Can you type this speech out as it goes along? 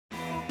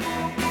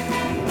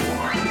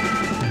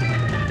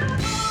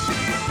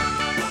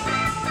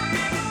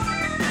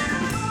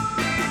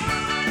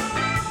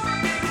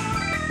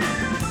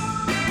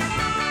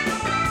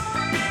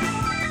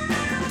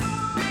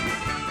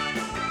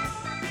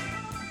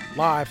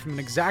live from an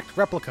exact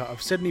replica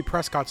of Sidney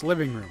Prescott's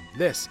living room.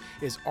 This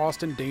is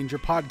Austin Danger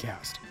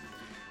Podcast.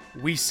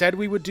 We said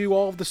we would do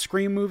all of the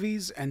Scream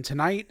movies, and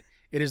tonight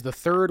it is the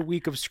third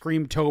week of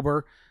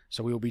Screamtober,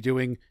 so we will be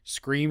doing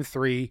Scream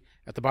 3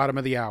 at the bottom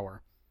of the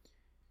hour.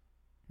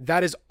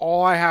 That is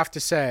all I have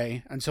to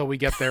say until we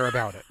get there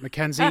about it.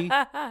 Mackenzie,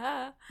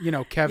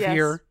 Kev Yes.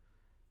 here.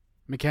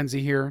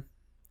 Mackenzie here.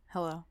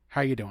 Hello.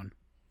 How you doing?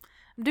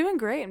 I'm doing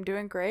great.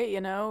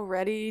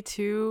 Ready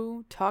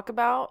to talk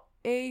about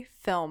a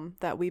film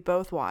that we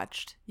both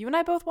watched. You and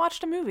I both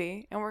watched a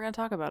movie, and we're going to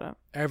talk about it.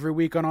 Every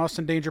week on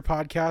Austin Danger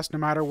Podcast, no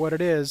matter what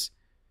it is,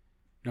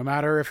 no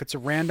matter if it's a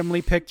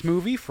randomly picked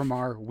movie from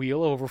our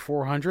Wheel Over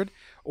 400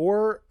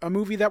 or a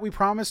movie that we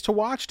promised to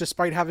watch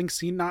despite having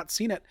not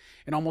seen it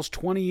in almost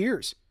 20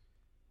 years.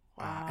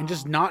 Wow. And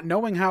just not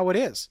knowing how it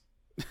is.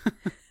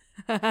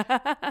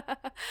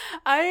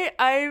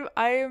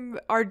 I'm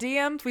our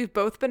DMs, we've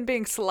both been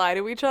being sly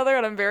to each other,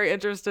 and I'm very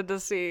interested to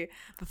see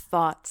the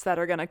thoughts that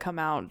are going to come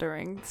out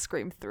during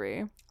Scream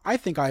 3. I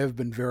think I have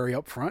been very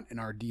upfront in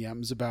our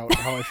DMs about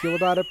how I feel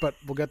about it, but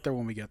we'll get there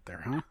when we get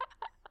there, huh?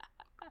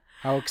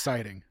 How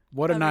exciting.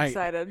 What a I'm night.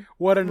 Excited.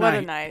 What a What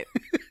a night.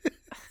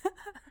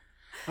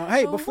 night.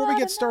 Hey, before we What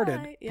get a started,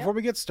 night. Yep. before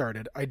we get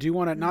started, I do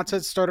want to, not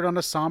to start it on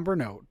a somber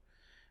note,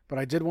 but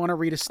I did want to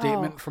read a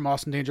statement from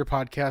Austin Danger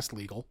Podcast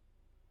Legal.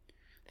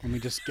 Let me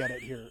just get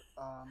it here.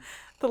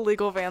 The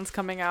legal van's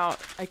coming out.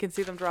 I can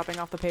see them dropping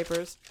off the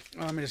papers.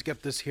 Let me just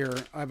get this here.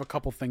 I have a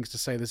couple things to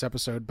say this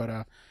episode,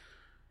 but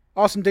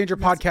Awesome Danger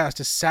Podcast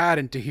is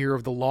saddened to hear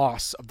of the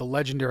loss of the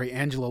legendary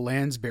Angela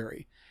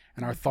Lansbury,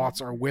 and our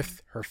thoughts are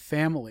with her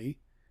family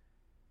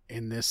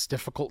in this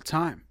difficult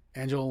time.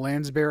 Angela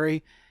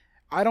Lansbury,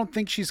 I don't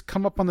think she's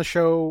come up on the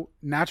show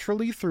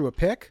naturally through a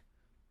pick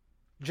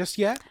just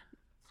yet.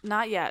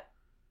 Not yet,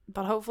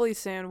 but hopefully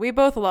soon. We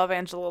both love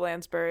Angela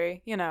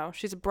Lansbury.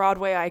 She's a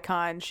Broadway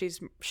icon.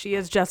 She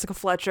is Jessica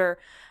Fletcher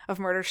of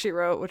Murder, She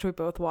Wrote, which we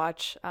both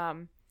watch.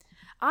 I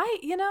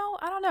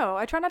don't know.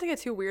 I try not to get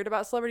too weird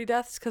about celebrity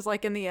deaths because,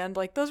 in the end,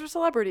 those are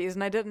celebrities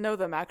and I didn't know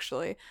them,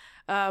 actually.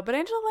 But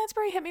Angela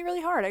Lansbury hit me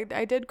really hard.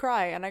 I did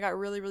cry and I got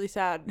really, really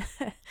sad.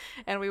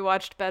 And we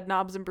watched Bed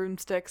Knobs and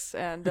Broomsticks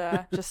and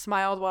just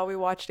smiled while we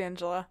watched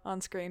Angela on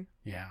screen.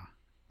 Yeah.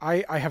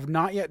 I have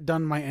not yet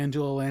done my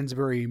Angela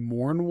Lansbury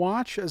mourn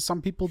watch, as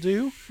some people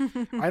do.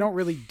 I don't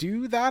really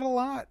do that a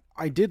lot.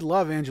 I did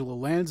love Angela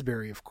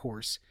Lansbury, of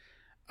course.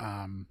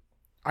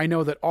 I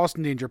know that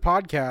Austin Danger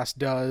Podcast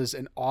does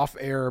an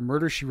off-air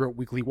Murder, She Wrote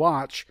weekly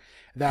watch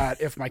that,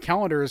 if my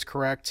calendar is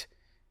correct,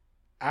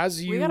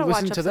 as you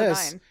listen to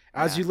this,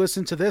 you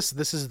listen to this,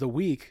 this is the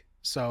week.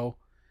 So,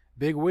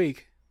 big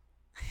week.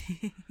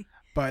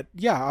 But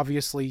yeah,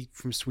 obviously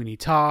from Sweeney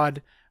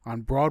Todd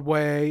on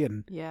Broadway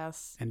and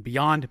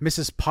beyond.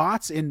 Mrs.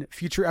 Potts in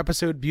future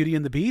episode Beauty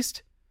and the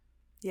Beast.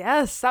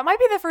 Yes, that might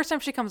be the first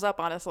time she comes up,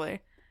 honestly.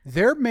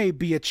 There may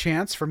be a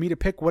chance for me to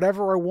pick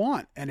whatever I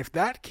want. And if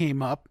that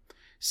came up,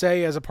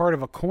 say as a part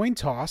of a coin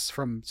toss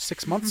from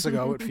 6 months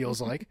ago, it feels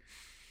like,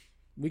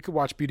 we could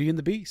watch Beauty and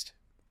the Beast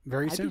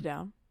very soon. I'd be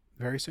down.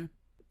 Very soon.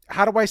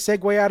 How do I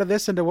segue out of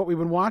this into what we've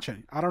been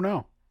watching? I don't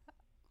know.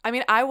 I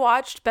mean, I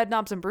watched Bed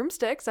Knobs and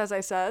Broomsticks, as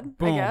I said.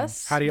 Boom. I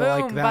guess. How do you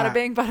like that? Bada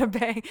bing, bada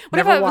bang. What if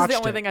Never that was watched the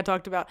only it. thing I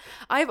talked about?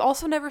 I've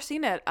also never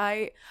seen it.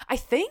 I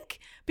think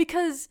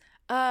because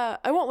I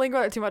won't linger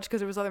on it too much because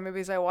there was other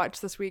movies I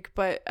watched this week.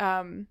 But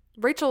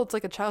Rachel, it's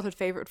like a childhood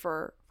favorite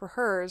for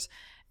hers,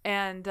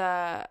 and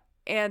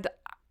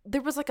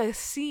there was a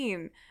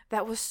scene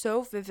that was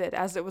so vivid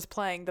as it was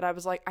playing that I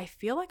was like, I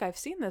feel like I've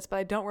seen this, but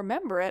I don't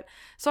remember it.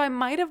 So I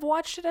might have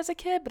watched it as a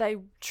kid, but I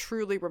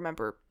truly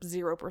remember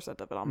 0%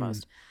 of it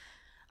almost.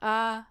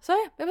 So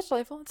yeah, it was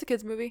delightful. It's a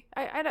kid's movie.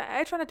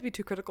 I try not to be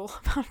too critical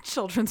about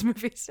children's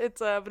movies.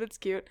 But it's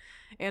cute.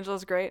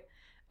 Angela's great.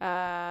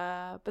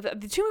 But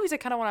the two movies I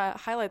kind of want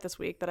to highlight this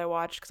week that I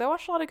watched, because I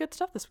watched a lot of good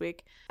stuff this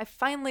week. I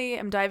finally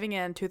am diving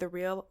into The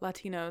Real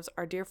Latinos,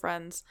 our dear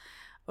friends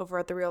over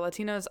at The Real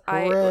Latinos.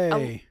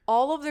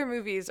 All of their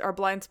movies are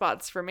blind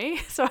spots for me.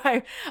 So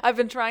I've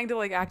been trying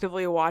to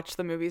actively watch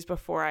the movies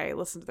before I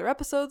listen to their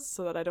episodes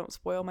so that I don't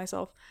spoil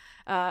myself.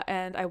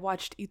 And I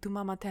watched Y Tu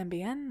Mama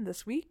Tambien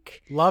this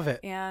week. Love it.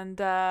 And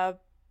it's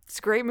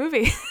a great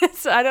movie.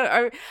 So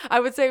I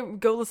would say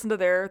go listen to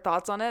their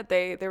thoughts on it.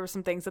 There were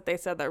some things that they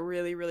said that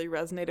really, really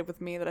resonated with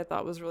me that I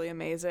thought was really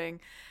amazing.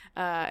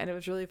 And it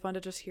was really fun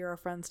to just hear our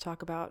friends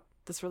talk about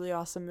this really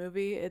awesome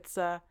movie. It's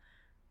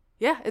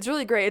it's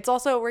really great. It's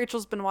also,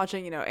 Rachel's been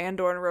watching,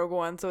 Andor and Rogue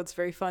One, so it's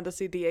very fun to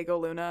see Diego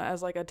Luna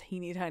as a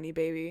teeny tiny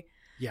baby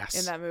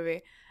in that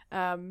movie.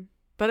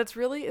 But it's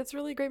really a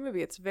great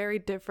movie. It's very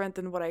different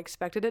than what I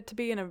expected it to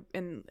be in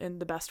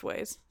the best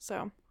ways.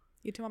 So,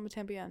 Y Tu Mama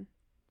Tambien.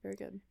 Very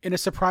good. In a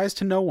surprise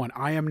to no one,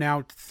 I am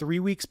now 3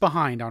 weeks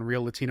behind on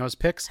Real Latinos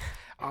picks.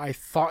 I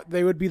thought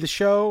they would be the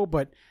show,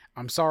 but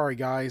I'm sorry,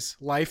 guys.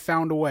 Life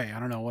found a way. I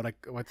don't know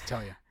what to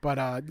tell you.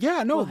 But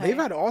they've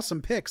had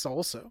awesome picks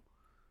also.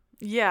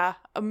 Yeah,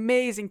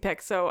 amazing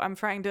pick. So I'm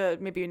trying to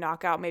maybe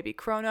knock out maybe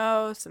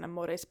Kronos and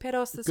Amores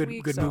Perros this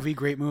week. Good movie,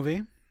 great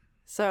movie.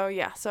 So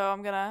yeah, so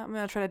I'm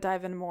gonna try to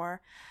dive in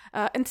more,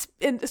 and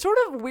sort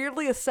of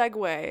weirdly a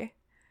segue.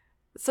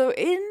 So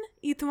in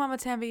Y Tu Mama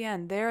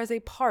Tambien, there is a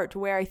part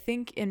where I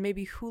think in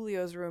maybe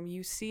Julio's room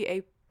you see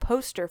a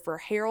poster for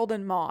Harold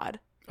and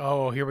Maude.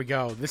 Oh, here we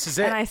go. This is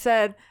it. And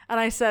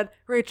I said,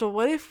 Rachel,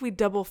 what if we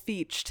double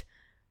featured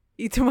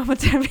Y Tu Mama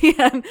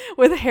Tambien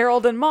with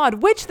Harold and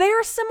Maude, which they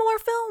are similar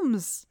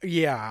films.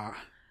 Yeah.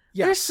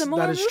 Yes, They're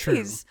similar that is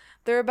movies. true.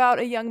 They're about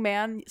a young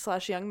man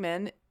 / young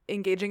men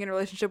engaging in a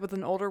relationship with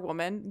an older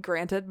woman.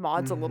 Granted,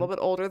 Maude's a little bit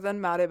older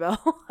than Maribel.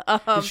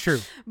 It's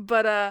true.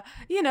 But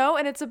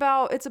and it's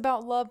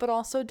about love, but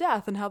also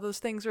death, and how those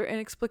things are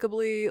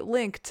inexplicably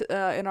linked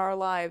in our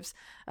lives.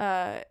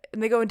 And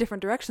they go in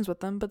different directions with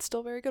them, but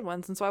still very good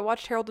ones. And so I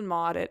watched Harold and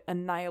Maude. It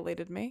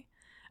annihilated me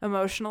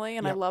emotionally,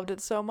 and I loved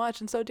it so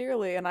much and so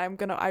dearly. And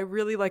I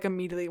really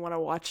immediately want to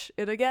watch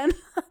it again.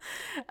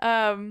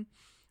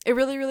 It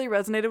really, really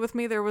resonated with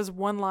me. There was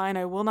one line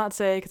I will not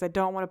say because I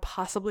don't want to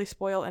possibly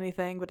spoil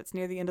anything, but it's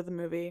near the end of the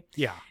movie.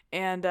 Yeah.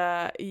 And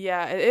I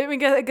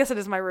guess it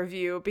is my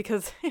review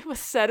because it was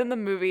said in the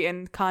movie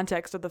in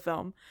context of the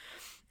film.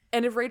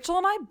 And if Rachel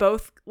and I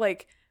both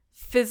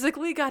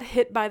physically got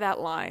hit by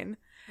that line,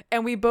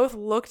 and we both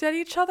looked at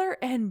each other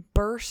and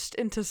burst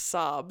into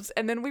sobs.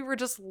 And then we were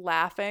just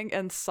laughing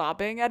and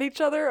sobbing at each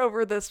other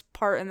over this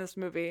part in this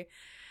movie.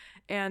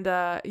 And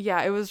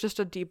it was just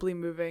a deeply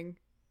moving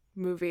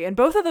movie. And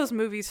both of those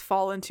movies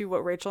fall into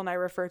what Rachel and I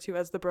refer to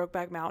as the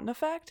Brokeback Mountain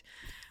effect,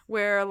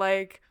 where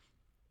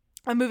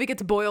a movie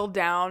gets boiled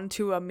down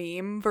to a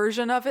meme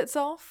version of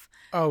itself.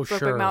 Oh, Brokeback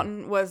sure.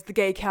 Mountain was the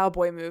gay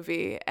cowboy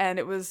movie, and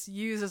it was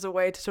used as a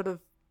way to sort of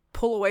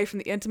pull away from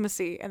the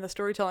intimacy and the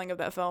storytelling of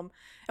that film.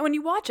 And when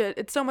you watch it,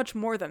 it's so much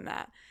more than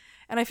that.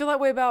 And I feel that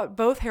way about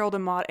both Harold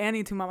and Maude and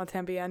Y Tu Mama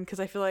Tambien,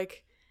 because I feel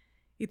like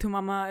Y Tu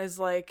Mama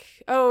is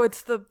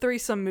it's the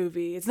threesome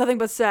movie. It's nothing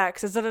but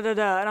sex. It's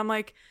da-da-da-da. And I'm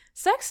like,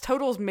 sex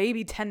totals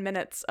maybe 10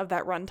 minutes of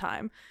that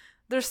runtime.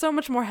 There's so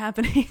much more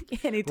happening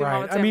in Y Tu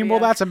Mama Tambien. I mean, well,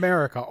 that's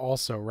America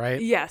also,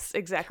 right? Yes,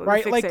 exactly.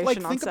 Right? The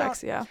fixation on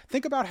sex,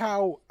 Think about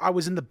how I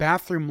was in the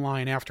bathroom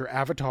line after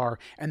Avatar,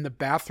 and the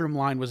bathroom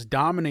line was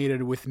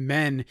dominated with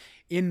men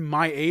in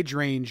my age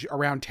range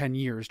around 10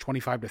 years,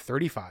 25 to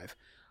 35,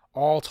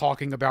 all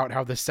talking about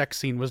how the sex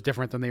scene was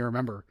different than they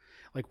remember.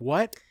 Like,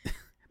 what?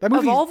 That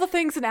movie, of all the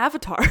things in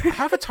Avatar.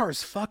 Avatar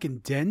is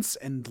fucking dense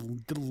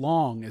and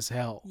long as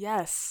hell.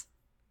 Yes.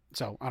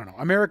 So, I don't know.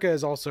 America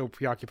is also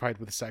preoccupied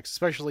with sex,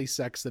 especially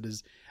sex that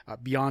is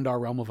beyond our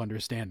realm of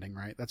understanding,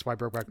 right? That's why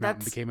Brokeback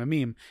Mountain became a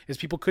meme, is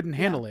people couldn't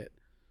handle it.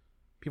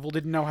 People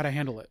didn't know how to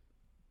handle it.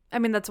 I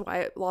mean, that's why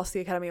it lost the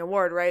Academy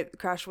Award, right?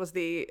 Crash was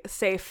the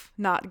safe,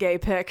 not gay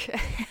pick.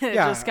 It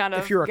yeah, just kind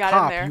of if you're a got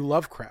cop, in there. you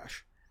love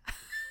Crash.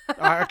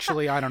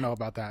 Actually, I don't know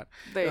about that.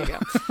 There you go.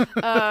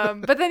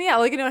 But then,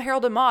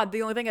 Harold and Maude,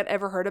 the only thing I'd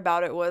ever heard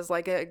about it was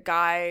a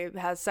guy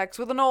has sex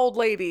with an old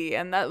lady,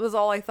 and that was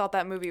all I thought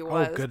that movie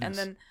was. Oh, goodness.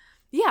 And then,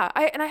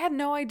 I had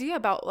no idea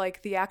about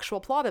the actual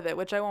plot of it,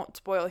 which I won't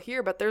spoil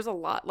here, but there's a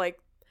lot.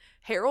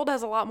 Harold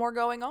has a lot more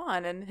going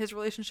on, and his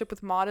relationship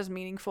with Maude is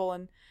meaningful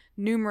in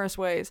numerous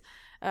ways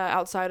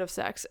outside of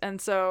sex.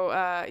 And so,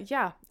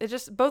 it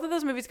just, both of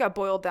those movies got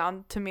boiled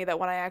down to me that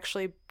when I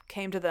actually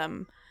came to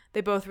them, they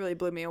both really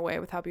blew me away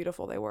with how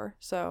beautiful they were.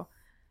 So,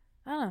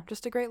 I don't know,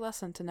 just a great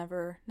lesson to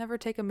never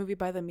take a movie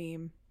by the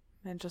meme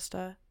and just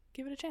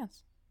give it a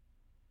chance.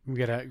 We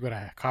got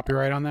a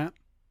copyright on that?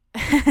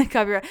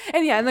 Copyright.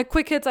 And the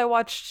quick hits, I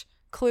watched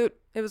Clute.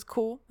 It was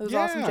cool. It was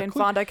awesome. Jane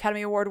Fonda,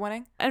 Academy Award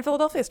winning. And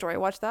Philadelphia Story. I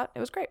watched that. It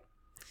was great.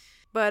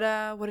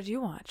 But what did you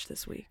watch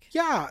this week?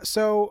 Yeah,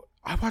 so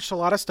I watched a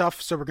lot of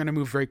stuff, so we're going to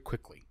move very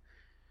quickly.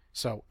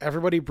 So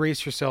everybody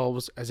brace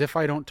yourselves as if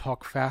I don't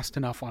talk fast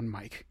enough on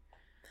mic.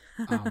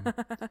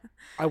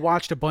 I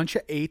watched a bunch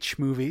of H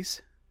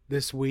movies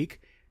this week.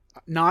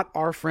 Not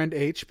Our Friend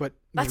H, but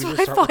that's what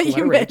I thought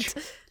you meant.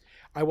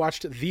 I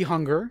watched The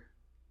Hunger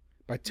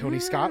by Tony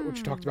Scott, which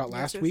we talked about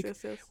last week,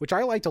 which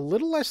I liked a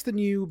little less than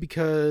you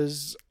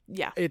because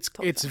it's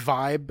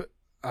vibe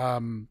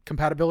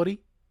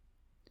compatibility.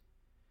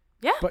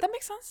 Yeah, but that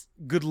makes sense.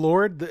 Good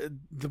Lord,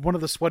 the one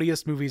of the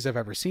sweatiest movies I've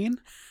ever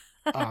seen.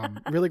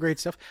 Really great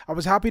stuff. I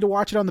was happy to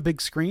watch it on the big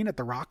screen at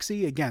the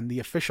Roxy, again, the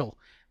official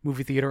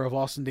movie theater of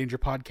Lost in Danger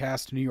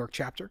podcast New York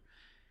chapter.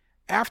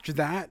 After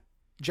that,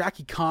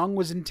 Jackie Kong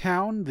was in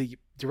town, the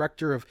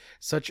director of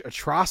such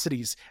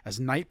atrocities as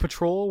Night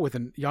Patrol with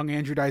a young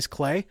Andrew Dice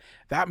Clay.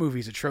 That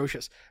movie's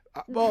atrocious.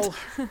 I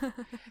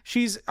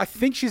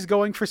think she's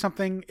going for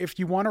something. If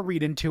you want to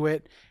read into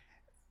it,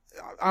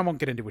 I won't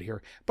get into it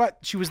here, but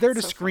she was there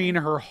to screen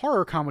her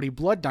horror comedy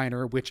Blood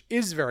Diner, which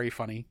is very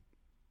funny.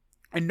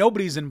 And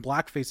nobody's in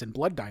blackface in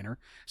Blood Diner,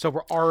 so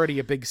we're already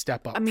a big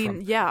step up. I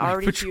mean,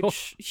 already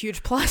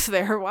huge plus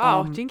there.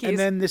 Wow, jinkies. And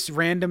then this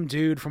random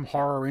dude from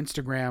Horror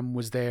Instagram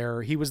was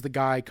there. He was the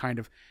guy kind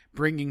of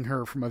bringing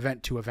her from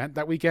event to event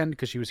that weekend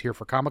because she was here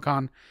for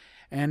Comic-Con.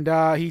 And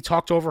he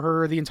talked over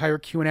her the entire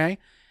Q&A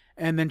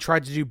and then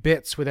tried to do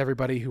bits with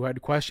everybody who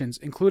had questions,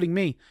 including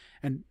me.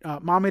 And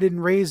Mama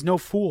didn't raise no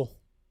fool.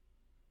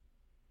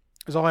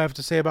 Is all I have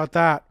to say about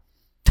that.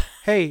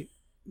 Hey,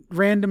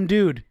 random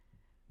dude.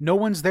 No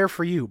one's there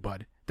for you,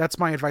 bud. That's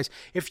my advice.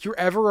 If you're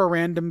ever a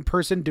random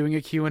person doing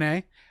a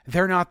Q&A,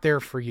 they're not there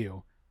for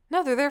you.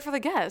 No, they're there for the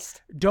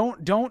guest.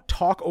 Don't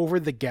talk over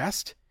the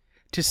guest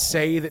to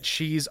say that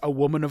she's a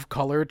woman of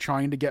color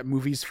trying to get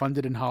movies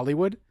funded in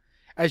Hollywood,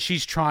 as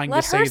she's trying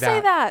Let to say her that.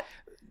 say that.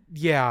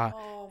 Yeah.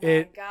 Oh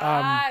my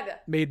God.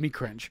 Made me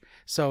cringe.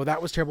 So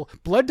that was terrible.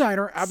 Blood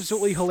Diner,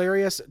 absolutely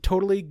hilarious,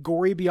 totally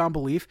gory beyond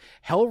belief.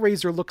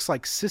 Hellraiser looks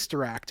like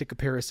Sister Act in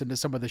comparison to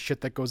some of the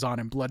shit that goes on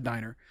in Blood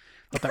Diner.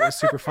 Thought that was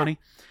super funny.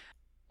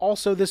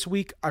 Also this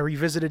week, I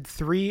revisited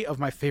 3 of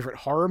my favorite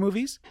horror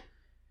movies.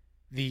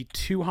 The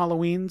 2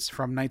 Halloweens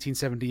from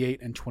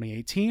 1978 and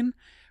 2018,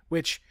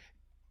 which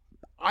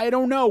I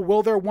don't know.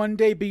 Will there one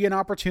day be an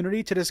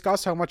opportunity to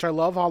discuss how much I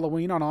love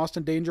Halloween on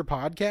Austin Danger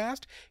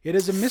Podcast? It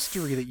is a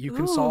mystery that you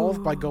can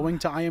solve by going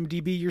to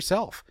IMDb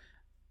yourself.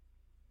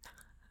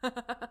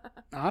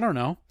 I don't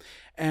know.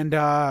 And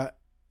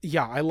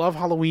yeah, I love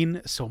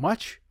Halloween so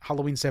much.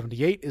 Halloween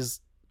 78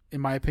 is,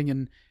 in my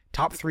opinion,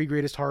 top 3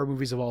 greatest horror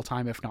movies of all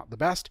time, if not the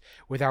best.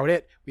 Without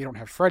it, we don't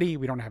have Freddy.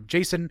 We don't have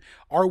Jason.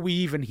 Are we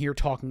even here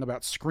talking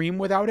about Scream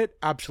without it?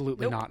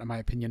 Absolutely not, in my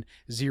opinion.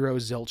 Zero,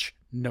 zilch,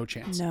 no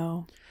chance.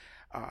 No.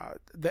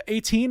 The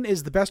 18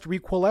 is the best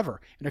requel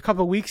ever. In a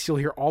couple of weeks, you'll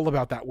hear all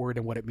about that word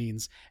and what it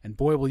means. And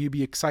boy, will you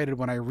be excited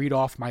when I read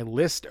off my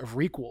list of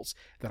requels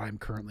that I'm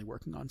currently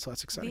working on. So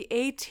that's exciting. The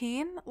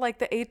 18? Like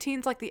the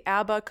 18's like the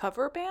ABBA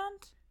cover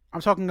band?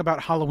 I'm talking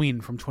about Halloween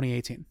from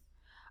 2018.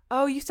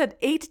 Oh, you said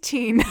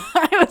 18.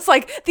 I was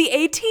like, the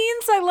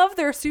 18s? I love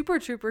their Super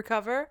Trooper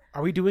cover.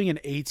 Are we doing an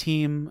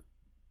A-Team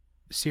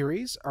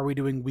series? Are we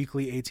doing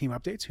weekly A-Team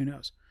updates? Who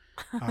knows?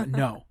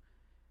 No.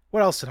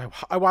 What else did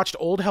I watched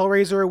Old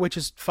Hellraiser, which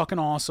is fucking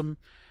awesome.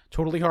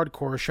 Totally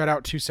hardcore. Shout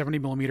out to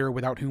 70mm,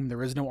 without whom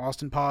there is no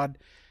Austin Pod,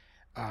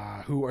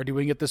 who are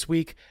doing it this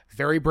week.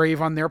 Very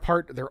brave on their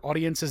part. Their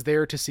audience is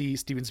there to see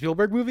Steven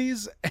Spielberg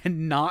movies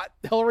and not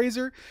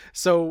Hellraiser.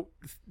 So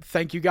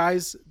thank you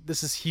guys.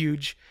 This is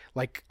huge.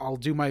 Like, I'll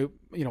do my,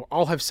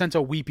 I'll have sent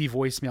a weepy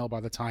voicemail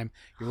by the time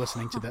you're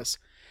listening to this.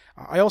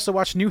 I also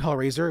watched New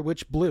Hellraiser,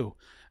 which blew.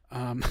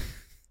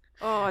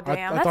 Oh,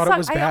 damn. I thought it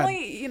was bad.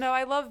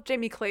 I love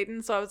Jamie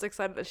Clayton, so I was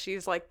excited that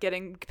she's like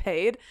getting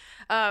paid.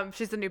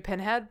 She's the new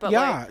Pinhead, but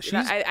yeah, like, she's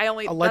I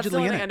only, allegedly that's the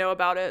only in thing it. I know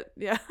about it.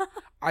 Yeah.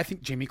 I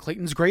think Jamie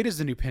Clayton's great as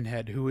the new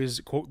Pinhead, who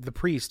is, quote, the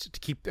priest to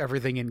keep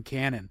everything in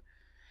canon.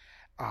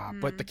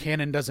 But the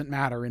canon doesn't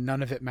matter, and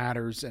none of it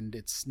matters, and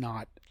it's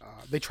not...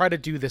 they try to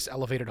do this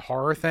elevated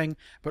horror thing,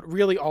 but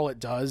really all it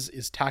does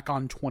is tack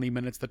on 20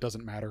 minutes that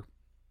doesn't matter.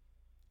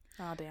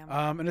 Oh,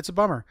 damn. And it's a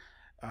bummer.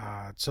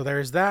 So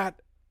there's that.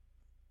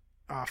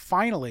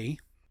 Finally,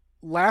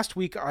 last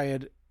week I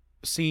had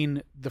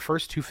seen the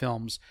first 2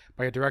 films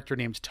by a director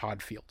named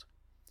Todd Field.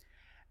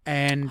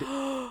 And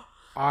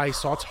I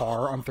saw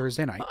Tar on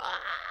Thursday night,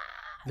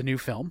 the new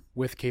film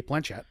with Cate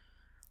Blanchett.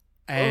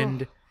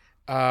 And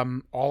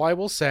all I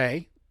will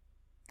say,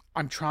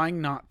 I'm trying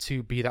not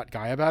to be that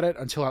guy about it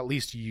until at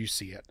least you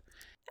see it.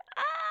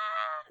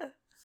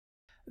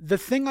 The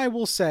thing I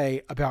will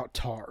say about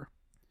Tar,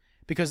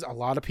 because a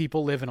lot of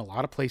people live in a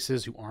lot of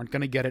places who aren't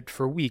going to get it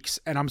for weeks,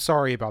 and I'm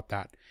sorry about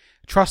that.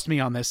 Trust me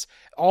on this.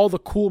 All the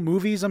cool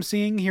movies I'm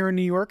seeing here in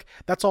New York,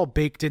 that's all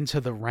baked into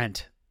the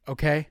rent,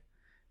 okay?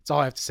 That's all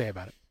I have to say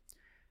about it.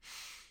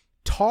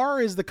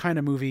 Tar is the kind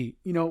of movie,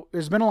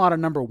 there's been a lot of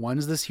number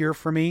ones this year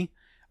for me,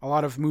 a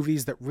lot of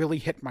movies that really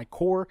hit my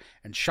core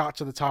and shot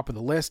to the top of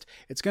the list.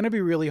 It's going to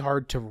be really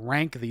hard to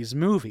rank these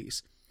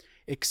movies,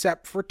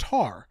 except for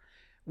Tar,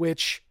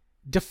 which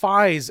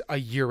defies a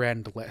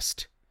year-end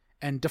list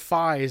and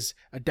defies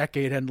a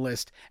decade-end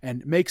list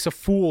and makes a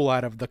fool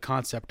out of the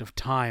concept of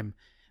time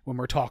when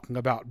we're talking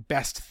about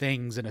best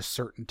things in a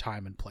certain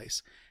time and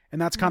place. And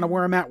that's kind of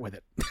where I'm at with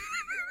it.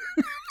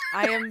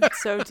 I am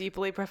so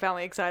deeply,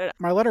 profoundly excited.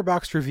 My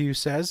Letterboxd review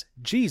says,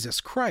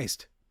 Jesus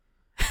Christ.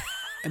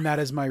 And that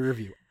is my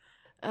review.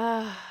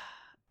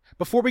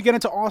 Before we get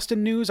into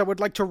Austin news, I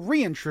would like to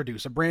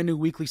reintroduce a brand new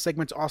weekly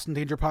segment to Austin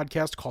Danger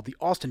Podcast called the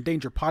Austin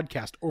Danger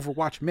Podcast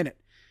Overwatch Minute.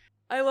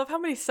 I love how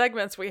many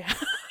segments we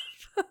have.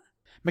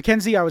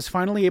 Mackenzie, I was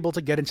finally able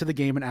to get into the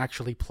game and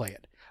actually play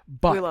it.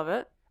 But we love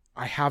it.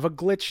 I have a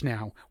glitch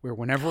now where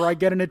whenever I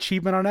get an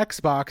achievement on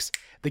Xbox,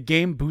 the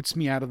game boots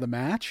me out of the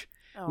match,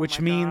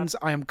 which means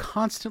I am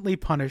constantly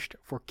punished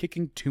for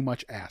kicking too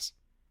much ass.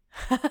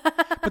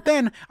 But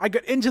then I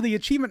get into the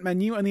achievement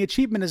menu and the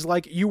achievement is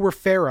like, you were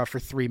Pharah for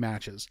 3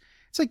 matches.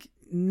 It's like,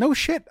 no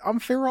shit, I'm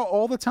Pharah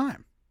all the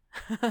time.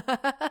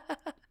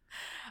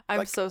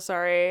 I'm so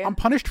sorry. I'm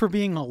punished for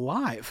being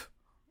alive.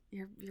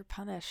 You're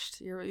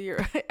punished. You're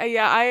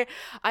yeah,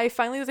 I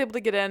finally was able to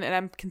get in and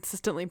I'm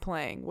consistently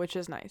playing, which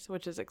is nice,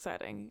 which is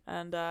exciting.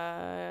 And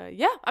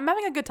yeah, I'm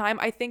having a good time.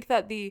 I think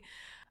that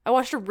I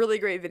watched a really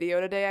great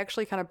video today,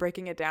 actually, kind of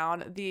breaking it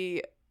down.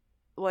 The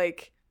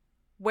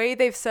way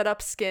they've set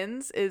up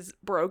skins is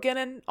broken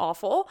and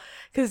awful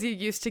because you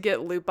used to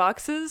get loot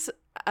boxes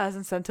as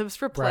incentives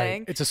for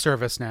playing. Right. It's a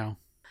service now.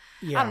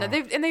 I don't know.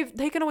 They've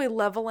taken away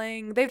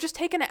leveling. They've just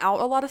taken out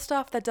a lot of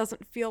stuff that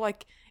doesn't feel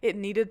like it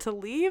needed to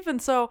leave.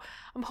 And so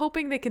I'm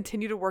hoping they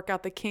continue to work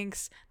out the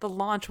kinks. The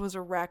launch was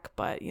a wreck,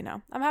 but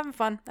I'm having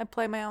fun. I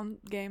play my own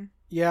game.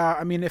 Yeah,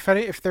 I mean, if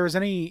it was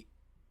any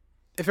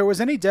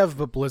dev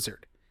but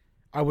Blizzard,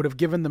 I would have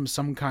given them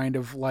some kind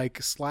of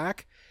like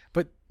slack.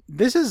 But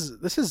this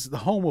is the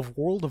home of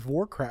World of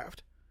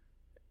Warcraft.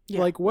 Yeah,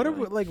 like what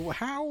really. are like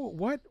how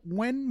what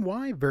when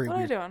why very What are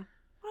weird. you doing?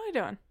 What are you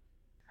doing?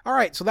 All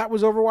right, so that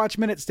was Overwatch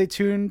Minute. Stay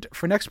tuned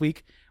for next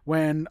week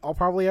when I'll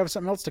probably have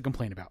something else to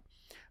complain about.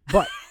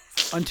 But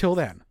until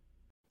then.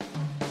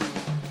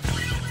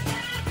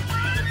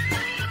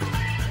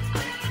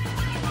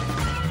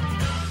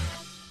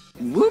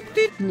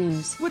 Whoop-de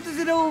News. What does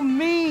it all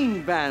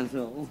mean,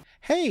 Basil?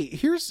 Hey,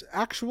 here's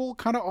actual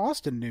kind of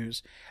Austin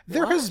news.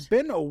 There What? has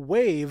been a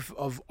wave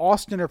of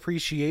Austin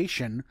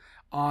appreciation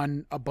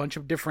on a bunch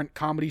of different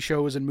comedy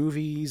shows and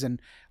movies and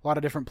a lot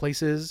of different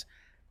places.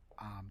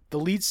 The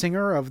lead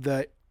singer of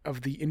the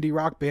indie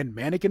rock band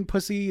Mannequin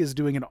Pussy is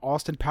doing an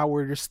Austin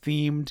Powers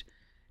themed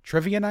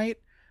trivia night,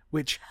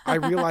 which I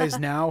realize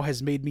now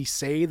has made me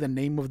say the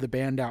name of the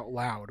band out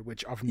loud,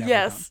 which I've never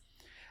Yes.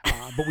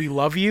 done. But we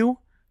love you.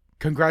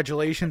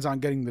 Congratulations on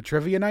getting the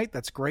trivia night.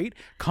 That's great.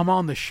 Come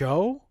on the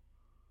show.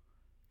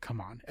 Come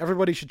on.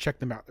 Everybody should check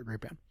them out. They're a great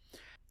band.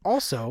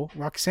 Also,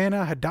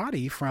 Roxana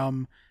Haddadi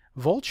from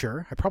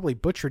Vulture, I probably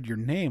butchered your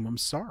name, I'm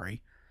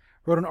sorry,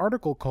 wrote an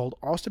article called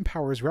Austin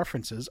Powers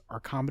References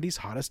Are Comedy's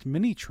Hottest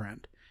Mini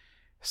Trend,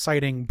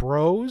 citing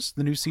Bros,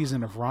 the new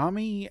season of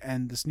Rami,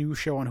 and this new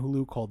show on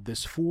Hulu called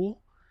This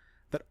Fool,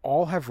 that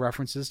all have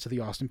references to the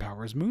Austin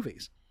Powers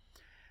movies.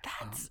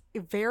 That's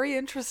very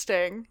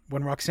interesting.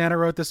 When Roxana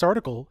wrote this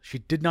article, she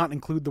did not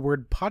include the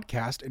word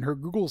podcast in her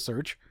Google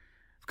search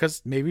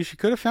because maybe she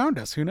could have found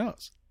us. Who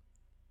knows?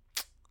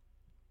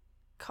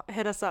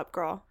 Hit us up,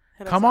 girl.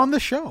 Come on the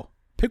show.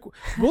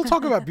 We'll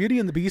talk about Beauty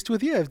and the Beast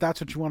with you if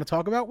that's what you want to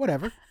talk about.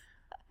 Whatever.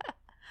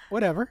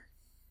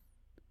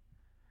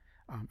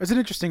 It's an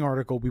interesting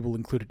article. We will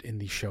include it in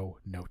the show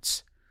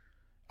notes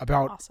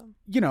about, Awesome.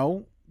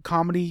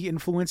 comedy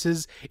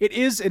influences. It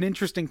is an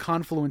interesting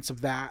confluence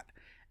of that.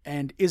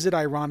 And is it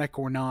ironic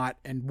or not?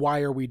 And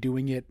why are we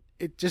doing it?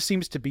 It just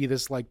seems to be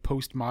this like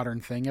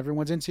postmodern thing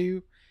everyone's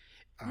into.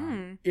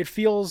 It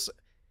feels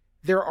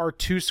there are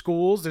two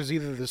schools. There's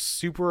either the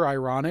super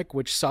ironic,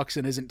 which sucks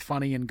and isn't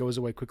funny and goes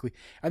away quickly.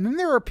 And then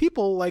there are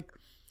people like,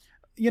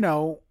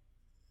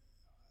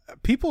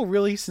 people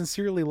really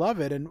sincerely love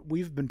it. And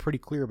we've been pretty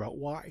clear about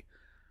why.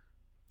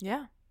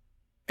 Yeah.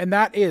 And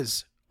that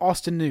is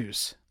Austin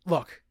News.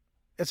 Look,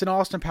 it's an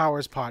Austin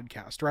Powers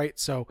podcast, right?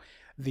 So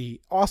the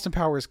Austin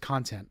Powers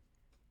content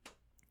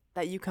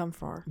That you come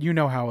for. you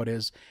know how it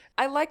is.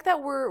 I like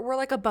that we're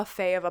like a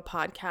buffet of a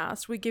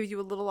podcast. We give you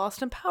a little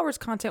Austin Powers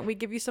content. We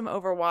give you some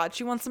Overwatch.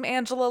 You want some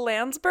Angela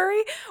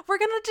Lansbury? We're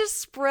gonna just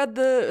spread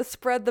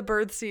the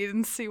bird seed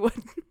and see what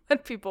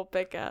people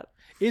pick at.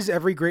 Is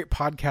every great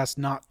podcast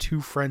not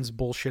two friends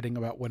bullshitting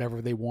about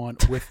whatever they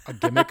want with a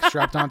gimmick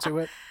strapped onto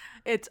it?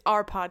 It's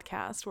our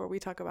podcast where we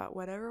talk about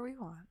whatever we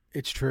want.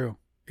 It's true.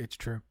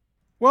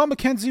 Well,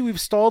 Mackenzie,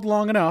 we've stalled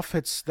long enough.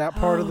 It's that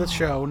part of the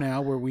show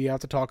now where we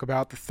have to talk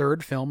about the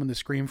third film in the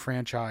Scream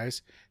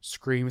franchise,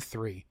 Scream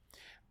 3.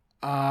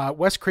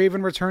 Wes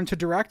Craven returned to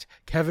direct.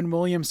 Kevin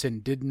Williamson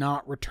did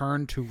not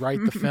return to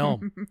write the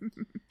film.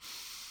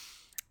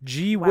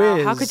 Gee Wow,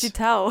 whiz. how could you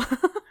tell?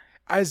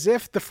 As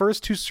if the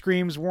first two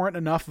Screams weren't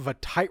enough of a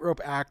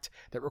tightrope act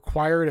that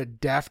required a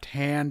deft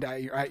hand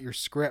at your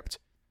script.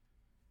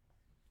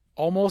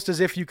 Almost as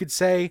if you could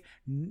say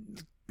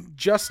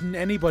just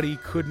anybody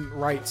couldn't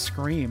write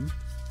Scream.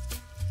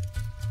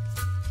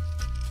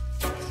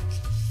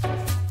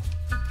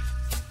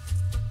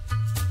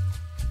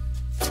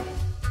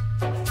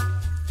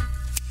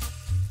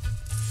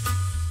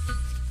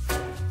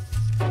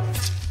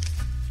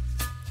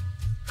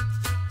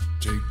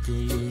 Take a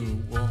little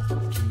walk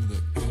to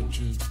the edge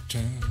of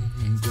town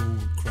and go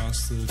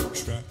across the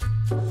track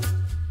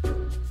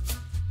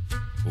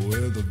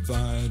where the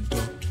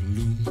viaduct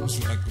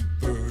looms like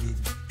a bird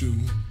of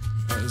doom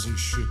as it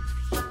shifts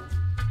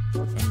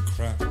and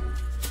cracks,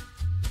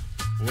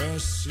 where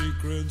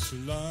secrets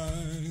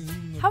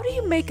lie. How do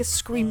you make a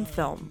Scream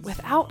film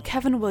without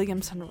Kevin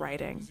Williamson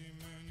writing?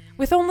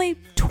 With only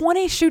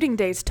 20 shooting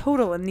days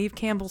total in Neve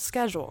Campbell's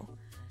schedule?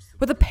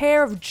 With a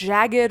pair of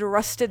jagged,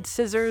 rusted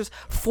scissors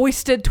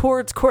foisted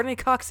towards Courtney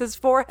Cox's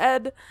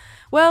forehead?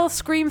 Well,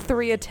 Scream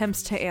 3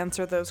 attempts to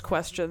answer those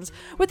questions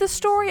with the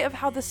story of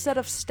how the set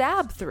of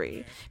Stab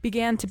 3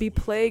 began to be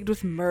plagued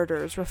with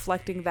murders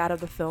reflecting that of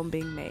the film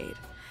being made.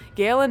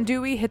 Gale and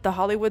Dewey hit the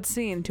Hollywood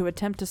scene to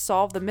attempt to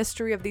solve the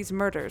mystery of these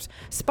murders,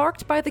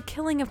 sparked by the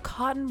killing of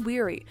Cotton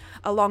Weary,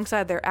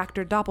 alongside their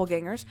actor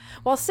doppelgangers,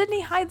 while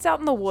Sydney hides out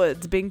in the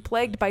woods, being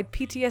plagued by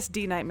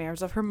PTSD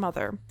nightmares of her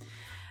mother.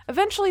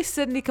 Eventually,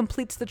 Sydney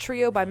completes the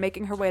trio by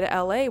making her way to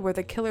LA, where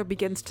the killer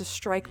begins to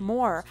strike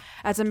more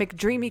as a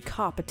McDreamy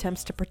cop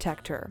attempts to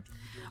protect her.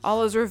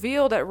 All is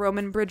revealed at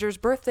Roman Bridger's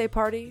birthday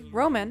party.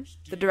 Roman,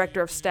 the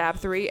director of Stab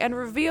 3, and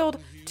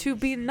revealed to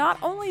be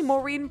not only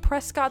Maureen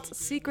Prescott's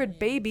secret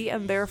baby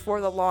and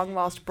therefore the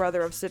long-lost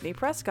brother of Sidney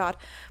Prescott,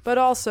 but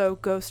also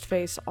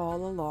Ghostface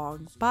all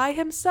along by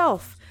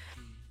himself.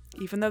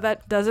 Even though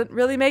that doesn't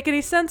really make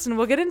any sense, and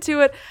we'll get into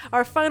it,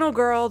 our final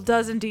girl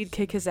does indeed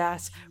kick his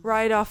ass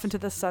right off into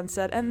the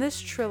sunset, and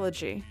this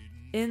trilogy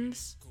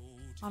ends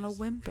on a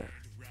whimper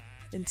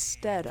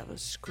instead of a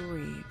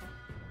scream.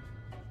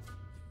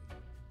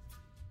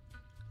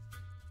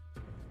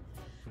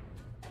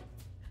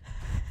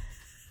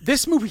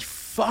 This movie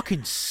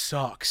fucking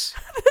sucks.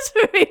 This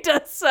movie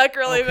does suck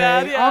really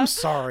bad, yeah. I'm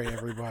sorry,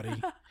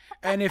 everybody.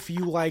 And if you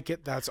like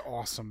it, that's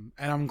awesome.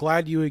 And I'm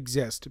glad you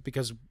exist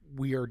because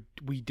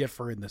we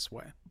differ in this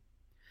way.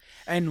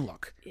 And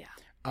look,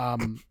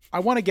 I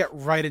want to get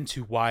right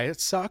into why it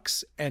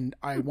sucks, and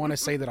I want to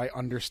say that I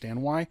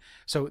understand why.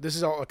 So this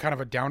is all kind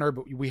of a downer,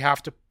 but we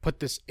have to put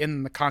this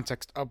in the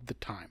context of the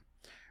time,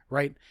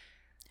 right?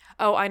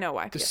 Oh, I know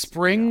why. The Yes,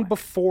 spring I know why.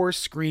 before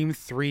Scream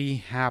 3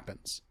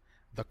 happens,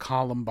 the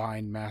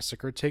Columbine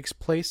massacre takes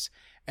place,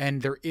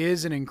 and there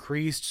is an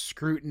increased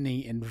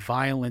scrutiny and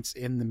violence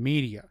in the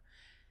media.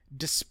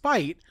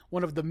 Despite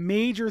one of the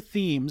major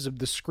themes of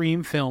the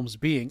Scream films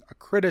being a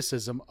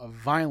criticism of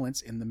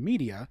violence in the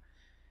media,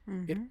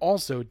 it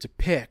also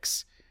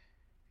depicts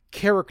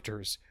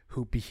characters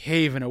who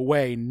behave in a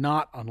way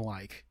not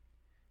unlike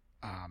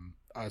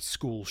a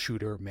school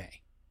shooter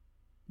may.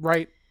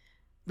 Right?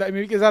 I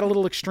mean, is that a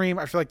little extreme?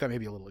 I feel like that may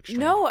be a little extreme.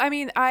 No, I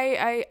mean,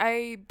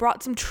 I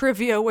brought some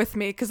trivia with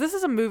me because this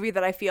is a movie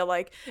that I feel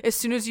like as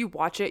soon as you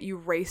watch it, you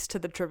race to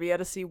the trivia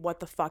to see what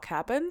the fuck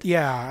happened.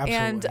 Yeah,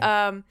 absolutely.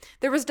 And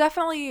there was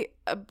definitely,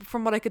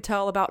 from what I could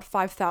tell, about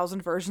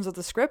 5,000 versions of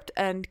the script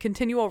and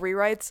continual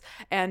rewrites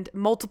and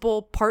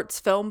multiple parts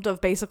filmed of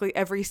basically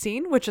every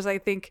scene, which is, I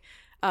think,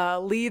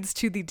 leads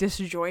to the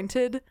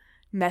disjointed,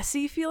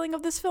 messy feeling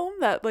of this film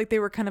that like they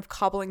were kind of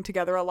cobbling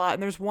together a lot.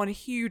 And there's one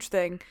huge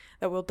thing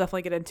that we'll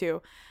definitely get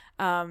into.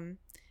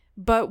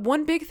 But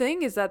one big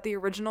thing is that the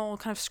original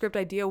kind of script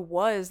idea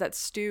was that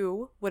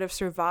Stu would have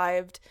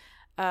survived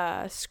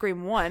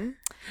Scream 1.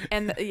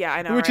 And yeah,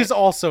 I know. Which right? is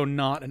also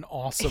not an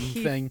awesome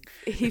thing.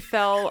 He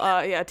fell,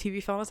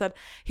 TV fell on his head.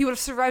 He would have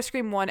survived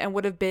Scream 1 and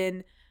would have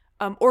been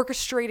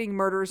orchestrating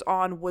murders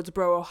on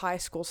Woodsboro High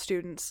School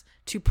students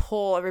to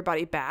pull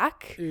everybody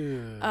back.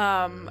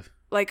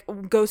 Like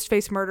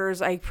Ghostface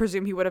murders, I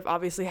presume he would have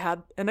obviously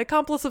had an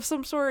accomplice of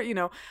some sort. You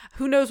know,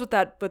 who knows what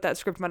that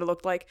script might have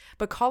looked like.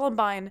 But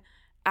Columbine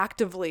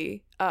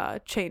actively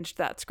changed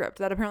that script.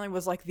 That apparently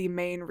was like the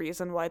main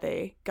reason why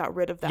they got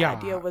rid of that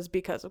idea was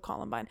because of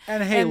Columbine.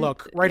 And hey,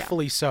 look,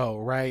 rightfully so,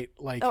 right?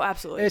 Like, oh,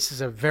 absolutely. This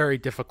is a very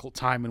difficult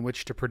time in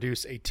which to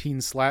produce a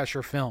teen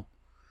slasher film.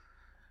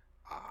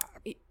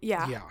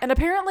 Yeah. And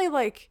apparently,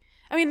 like,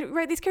 I mean,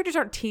 right, these characters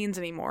aren't teens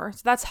anymore,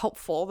 so that's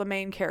helpful. The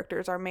main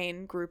characters, our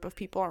main group of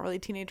people aren't really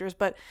teenagers.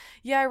 But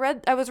yeah,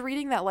 I was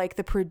reading that like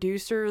the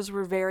producers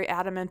were very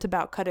adamant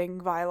about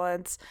cutting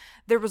violence.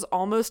 There was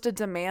almost a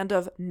demand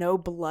of no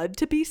blood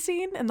to be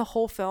seen in the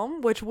whole film,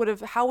 which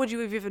how would you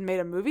have even made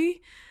a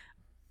movie?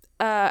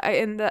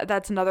 And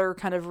that's another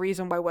kind of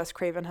reason why Wes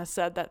Craven has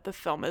said that the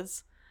film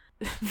is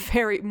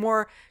very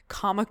more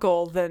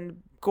comical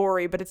than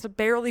gory, but it's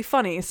barely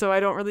funny, so I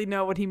don't really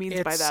know what he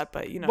means by that,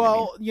 but you know. Well,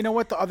 what I mean. you know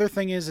what the other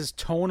thing is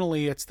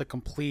tonally it's the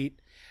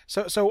complete.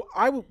 So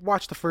I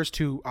watched the first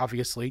two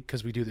obviously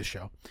because we do the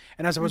show,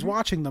 and as I was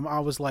watching them, I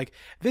was like,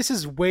 this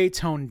is way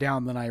toned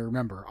down than I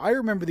remember. I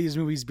remember these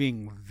movies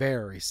being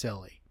very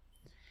silly,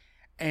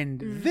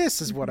 and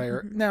this is what I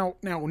now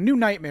New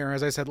Nightmare,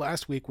 as I said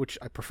last week, which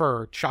I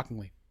prefer,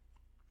 shockingly.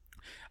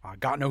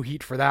 Got no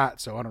heat for that,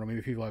 so I don't know,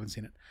 maybe people haven't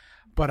seen it,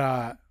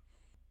 but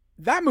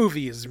that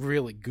movie is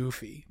really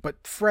goofy,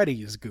 but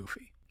Freddy is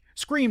goofy.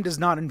 Scream does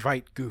not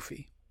invite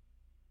goofy.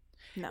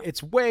 No.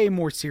 It's way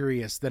more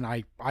serious than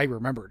I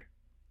remembered.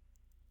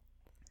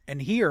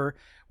 And here,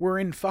 we're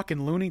in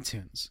fucking Looney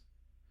Tunes.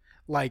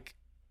 Like,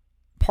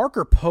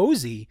 Parker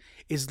Posey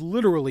is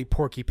literally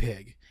Porky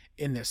Pig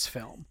in this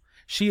film.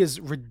 She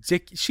is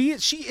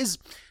ridiculous.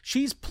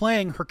 She's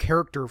playing her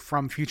character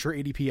from future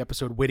ADP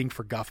episode Waiting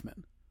for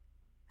Guffman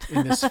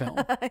in this film.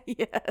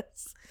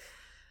 Yes.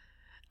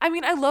 I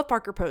mean, I love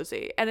Parker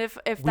Posey, and if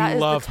that is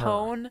the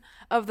tone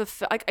of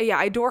the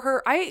I adore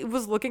her. I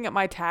was looking at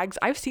my tags.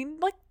 I've seen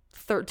like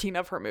 13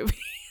 of her movies.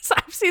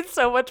 I've seen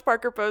so much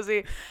Parker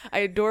Posey. I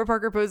adore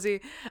Parker Posey.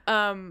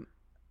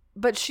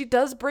 But she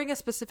does bring a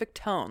specific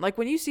tone. Like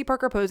when you see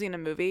Parker Posey in a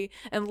movie,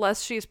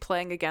 unless she's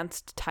playing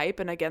against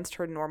type and against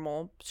her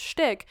normal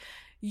shtick,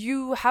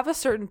 you have a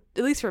certain,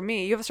 at least for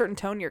me, you have a certain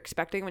tone you're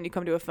expecting when you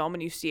come to a film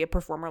and you see a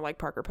performer like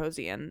Parker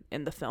Posey in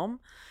the film.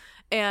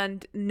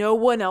 And no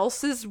one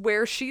else is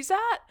where she's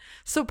at.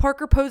 So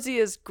Parker Posey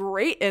is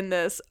great in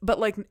this, but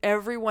like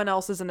everyone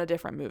else is in a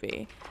different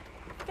movie.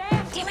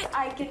 fans. Damn it.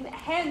 I can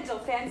handle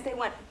fans. They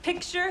want a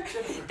picture.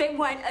 They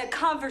want a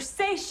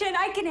conversation.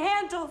 I can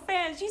handle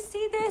fans. You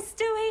see this,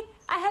 Stewie?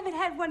 I haven't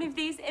had one of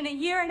these in a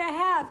year and a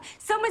half.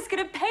 Someone's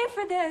gonna pay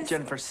for this.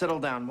 Jennifer, settle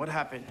down. What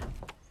happened?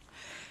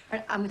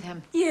 I'm with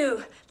him.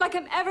 You. Like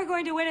I'm ever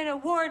going to win an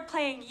award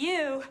playing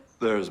you.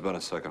 There's been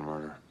a second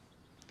murder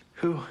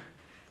Who?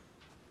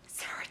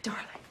 Sarah,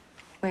 darling.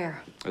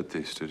 Where? at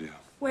the studio.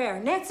 Where?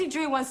 Nancy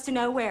Drew wants to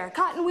know where.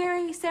 Cotton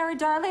Weary, Sarah,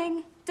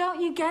 darling.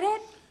 Don't you get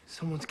it?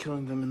 Someone's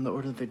killing them in the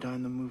order they die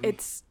in the movie.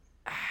 It's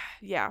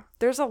yeah,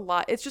 there's a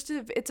lot. It's just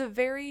it's a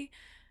very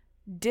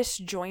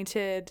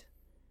disjointed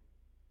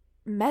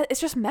it's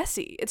just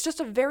messy. It's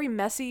just a very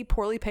messy,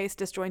 poorly paced,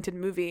 disjointed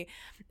movie.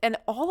 And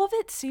all of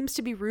it seems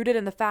to be rooted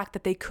in the fact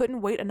that they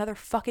couldn't wait another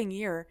fucking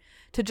year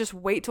to just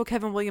wait till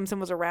Kevin Williamson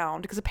was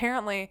around. Because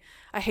apparently,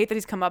 I hate that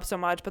he's come up so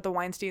much, but the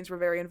Weinsteins were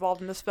very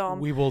involved in this film.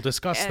 We will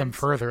discuss them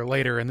further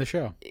later in the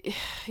show.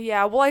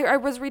 Yeah, well, I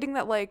was reading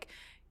that, like,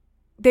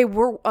 they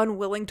were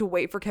unwilling to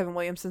wait for Kevin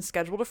Williamson's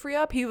schedule to free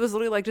up. He was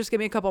literally like, just give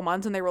me a couple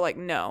months, and they were like,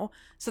 no.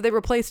 So they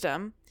replaced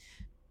him.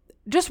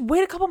 Just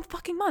wait a couple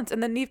fucking months.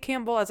 And then Neve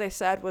Campbell, as I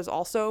said, was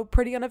also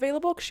pretty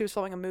unavailable because she was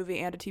filming a movie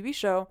and a TV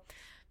show.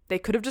 They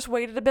could have just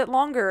waited a bit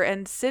longer.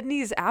 And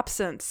Sydney's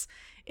absence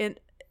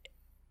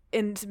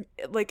is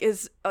like,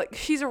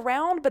 she's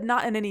around, but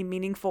not in any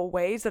meaningful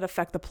ways that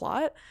affect the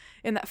plot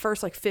in that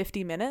first like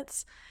 50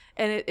 minutes.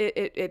 And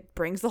it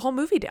brings the whole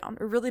movie down.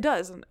 It really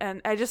does.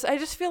 And I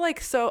just feel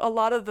like a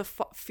lot of the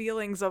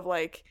feelings of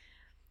like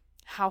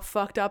how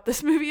fucked up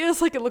this movie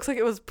is, like it looks like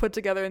it was put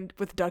together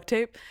with duct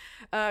tape,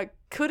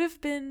 could have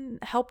been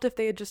helped if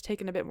they had just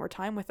taken a bit more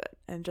time with it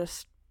and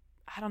just,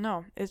 I don't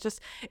know.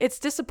 It's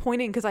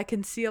disappointing because I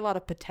can see a lot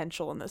of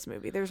potential in this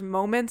movie. There's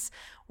moments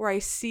where I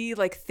see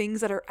like things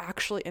that are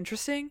actually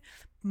interesting,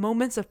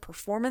 moments of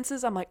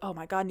performances. I'm like, oh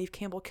my God, Neve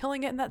Campbell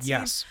killing it in that scene.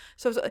 Yes.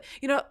 So,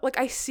 you know, like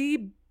I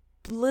see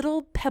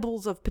little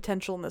pebbles of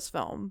potential in this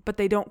film, but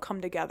they don't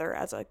come together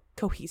as a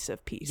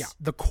cohesive piece. Yeah,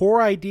 the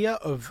core idea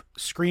of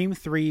Scream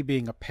 3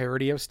 being a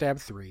parody of Stab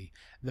 3,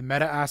 the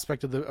meta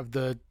aspect of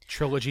the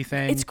trilogy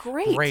thing, it's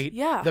great.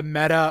 Yeah, the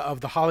meta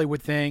of the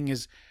Hollywood thing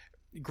is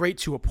great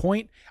to a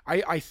point.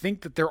 I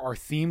think that there are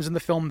themes in the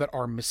film that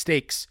are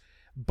mistakes,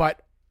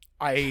 but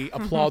I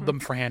applaud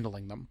them for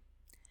handling them.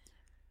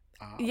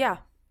 Yeah,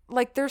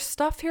 like there's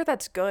stuff here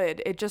that's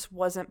good. It just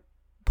wasn't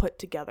put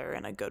together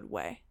in a good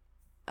way.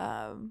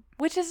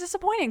 Which is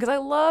disappointing because I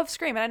love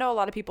Scream, and I know a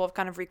lot of people have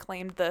kind of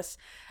reclaimed this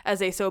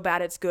as a so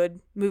bad it's good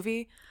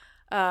movie,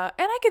 and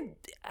I could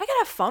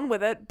have fun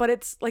with it, but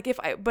it's like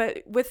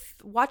but with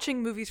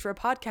watching movies for a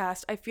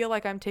podcast, I feel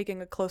like I'm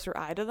taking a closer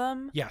eye to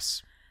them.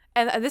 Yes,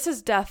 and this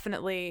is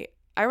definitely,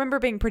 I remember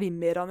being pretty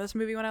mid on this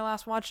movie when I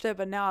last watched it,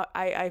 but now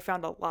I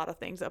found a lot of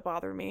things that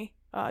bother me.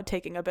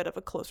 Taking a bit of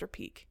a closer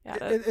peek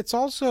at it. It's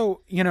also,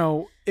 you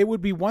know, it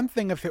would be one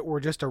thing if it were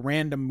just a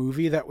random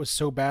movie that was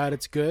so bad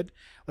it's good.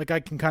 Like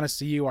I can kind of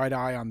see you eye to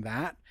eye on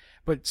that.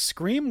 But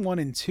Scream 1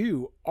 and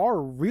 2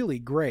 are really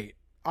great.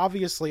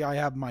 Obviously, I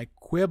have my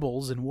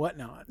quibbles and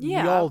whatnot.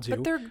 Yeah, we all do.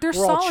 But they're we're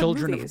solid all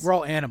children movies. we're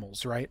all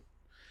animals, right?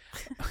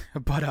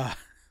 but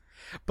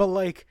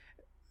like,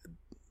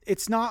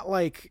 it's not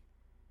like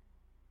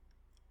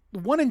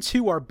 1 and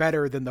 2 are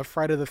better than the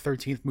Friday the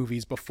 13th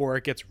movies before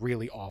it gets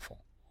really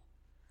awful.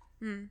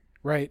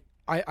 Right?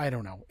 I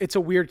don't know. It's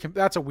a weird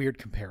that's a weird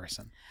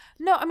comparison.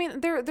 No, I mean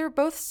they're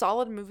both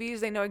solid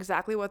movies. They know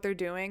exactly what they're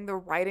doing. The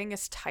writing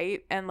is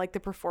tight and like the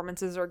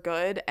performances are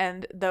good,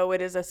 and though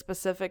it is a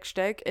specific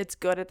shtick, it's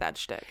good at that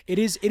shtick. It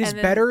is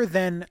better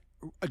than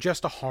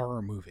just a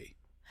horror movie.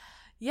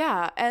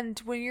 Yeah, and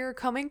when you're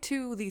coming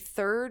to the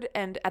third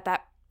and at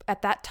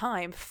that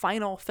time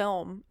final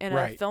film in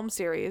a film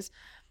series,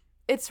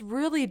 it's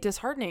really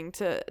disheartening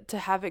to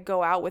have it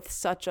go out with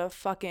such a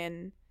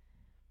fucking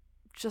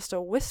just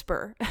a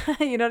whisper.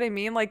 You know what I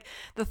mean? Like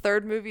the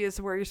third movie is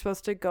where you're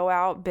supposed to go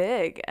out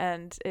big,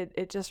 and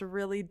it just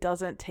really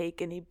doesn't take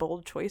any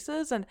bold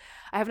choices. And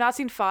I have not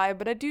seen 5,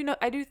 but I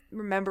do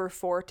remember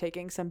 4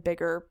 taking some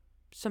bigger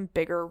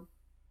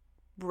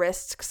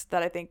risks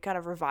that I think kind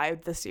of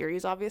revived the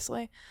series,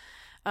 obviously.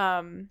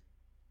 3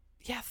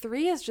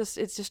 is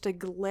just a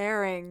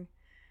glaringly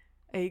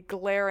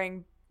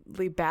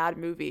bad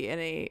movie in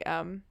a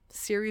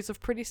series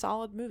of pretty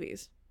solid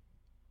movies.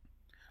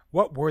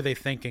 What were they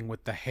thinking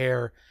with the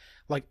hair?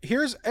 Like,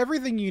 here's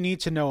everything you need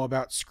to know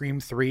about Scream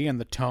 3,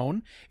 and the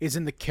tone is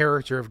in the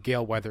character of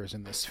Gale Weathers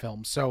in this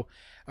film. So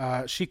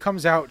she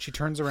comes out, she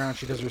turns around,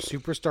 she does her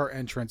superstar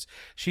entrance.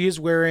 She is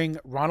wearing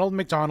Ronald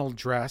McDonald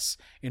dress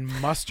in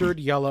mustard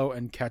yellow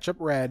and ketchup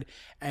red,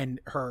 and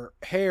her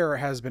hair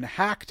has been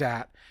hacked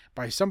at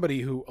by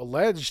somebody who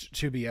alleged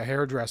to be a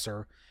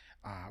hairdresser.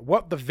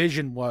 What the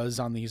vision was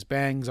on these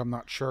bangs, I'm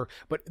not sure,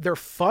 but they're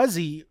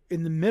fuzzy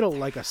in the middle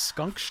like a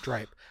skunk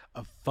stripe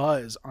of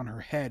fuzz on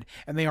her head,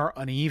 and they are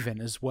uneven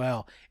as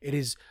well. It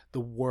is the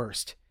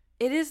worst.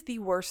 It is the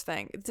worst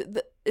thing.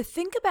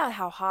 Think about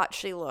how hot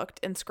she looked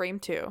in Scream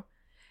 2,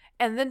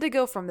 and then to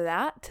go from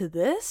that to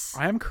this.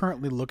 I am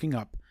currently looking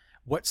up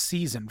what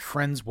season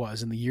Friends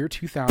was in the year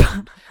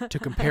 2000 to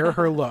compare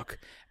her look,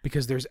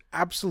 because there's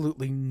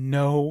absolutely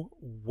no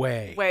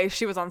way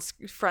she was on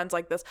Friends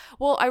like this.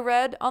 Well, I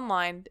read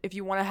online, if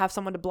you want to have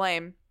someone to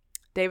blame,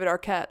 David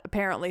Arquette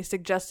apparently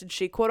suggested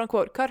she, quote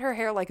unquote, cut her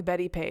hair like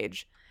Betty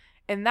Page.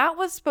 And that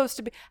was supposed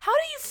to be... How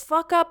do you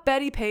fuck up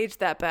Betty Page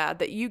that bad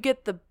that you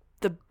get the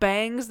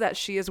bangs that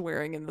she is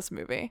wearing in this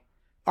movie?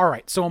 All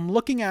right, so I'm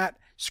looking at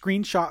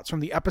screenshots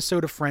from the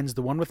episode of Friends,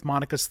 the one with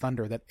Monica's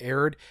Thunder, that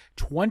aired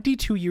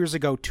 22 years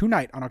ago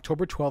tonight on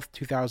October 12th,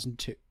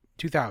 2000,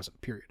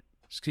 period.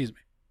 Excuse me.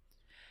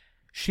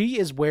 She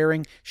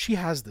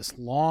has this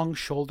long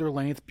shoulder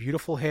length,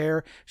 beautiful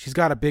hair. She's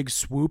got a big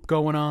swoop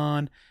going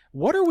on.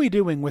 What are we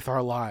doing with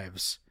our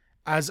lives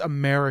as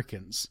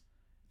Americans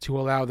to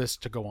allow this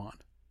to go on?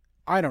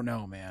 I don't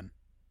know, man.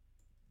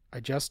 I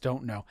just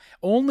don't know.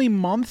 Only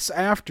months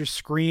after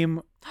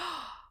Scream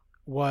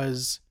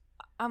was...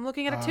 I'm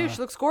looking at it too. She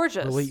looks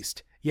gorgeous.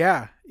 Released.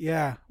 Yeah.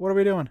 What are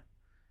we doing?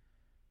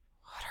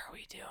 What are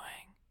we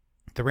doing?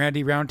 The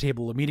Randy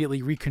Roundtable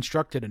immediately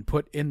reconstructed and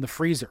put in the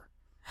freezer.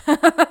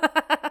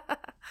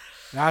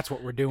 That's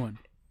what we're doing.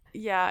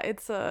 Yeah,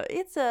 it's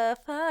a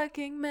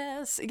fucking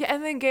mess. Yeah,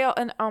 and then Gale,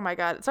 and oh my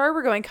god, sorry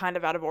we're going kind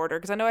of out of order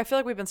because I feel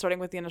like we've been starting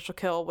with the initial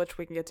kill, which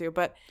we can get to,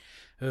 but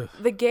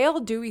the Gale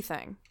Dewey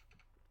thing.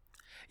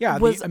 Yeah,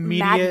 was the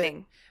immediate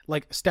maddening.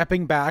 Like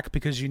stepping back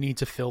because you need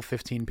to fill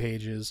 15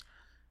 pages.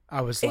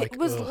 I was like, it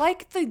was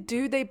like the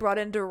dude they brought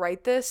in to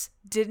write this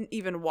didn't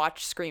even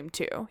watch Scream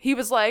 2. He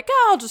was like,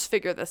 I'll just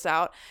figure this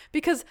out,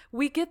 because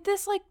we get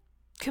this like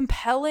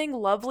compelling,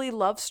 lovely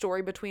love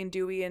story between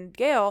Dewey and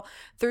Gale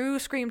through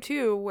Scream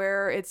 2,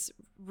 where it's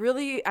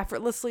really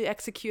effortlessly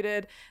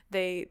executed.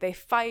 They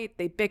fight,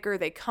 they bicker,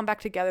 they come back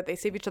together, they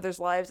save each other's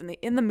lives, and they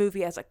end the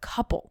movie as a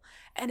couple,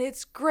 and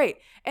it's great.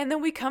 And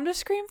then we come to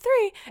Scream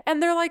 3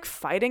 and they're like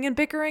fighting and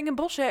bickering and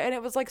bullshit, and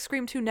it was like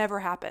Scream 2 never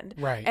happened.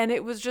 Right. And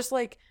it was just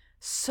like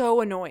so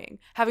annoying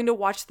having to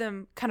watch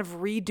them kind of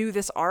redo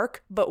this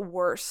arc, but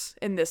worse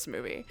in this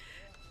movie.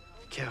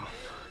 Gale.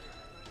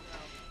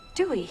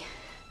 Dewey.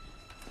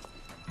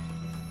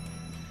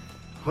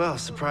 Well,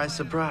 surprise,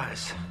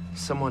 surprise.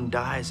 Someone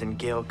dies and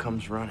Gale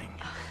comes running.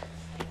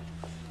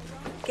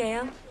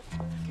 Gale,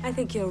 I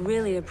think you'll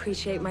really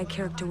appreciate my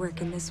character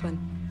work in this one.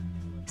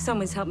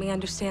 Someone's helped me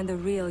understand the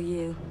real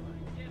you.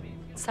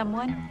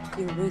 Someone?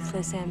 Your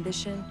ruthless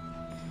ambition,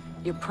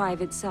 your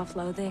private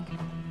self-loathing,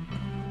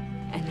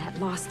 and that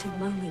lost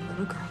and lonely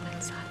little girl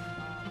inside.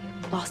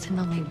 Lost and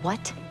lonely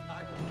what?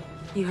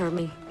 You heard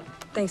me.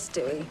 Thanks,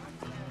 Dewey.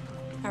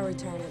 I'll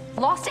return it.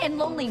 Lost and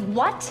lonely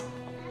what?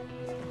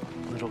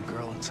 Little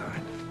girl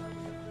inside.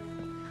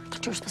 I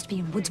thought you were supposed to be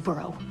in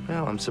Woodsboro.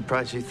 Well, I'm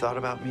surprised you thought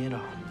about me at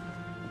all.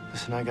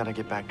 Listen, I gotta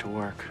get back to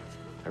work.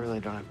 I really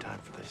don't have time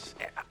for this.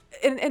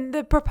 And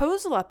the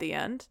proposal at the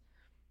end,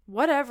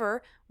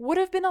 whatever, would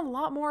have been a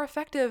lot more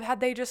effective had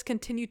they just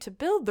continued to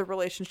build the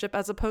relationship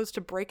as opposed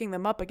to breaking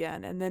them up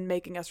again and then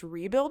making us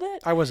rebuild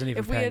it. I wasn't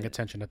even paying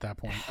attention at that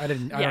point. I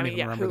don't even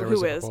remember there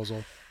was a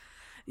proposal.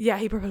 Yeah,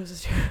 he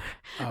proposes to her.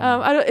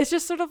 It's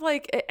just sort of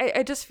like,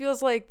 it just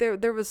feels like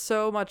there was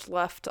so much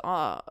left.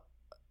 I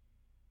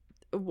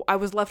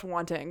was left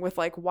wanting with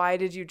like, why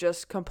did you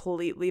just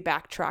completely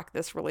backtrack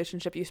this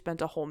relationship you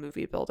spent a whole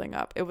movie building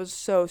up? It was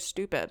so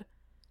stupid.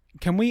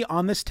 Can we,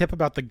 on this tip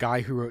about the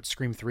guy who wrote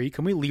Scream 3,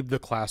 can we leave the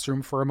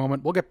classroom for a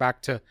moment? We'll get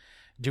back to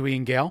Dewey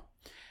and Gale.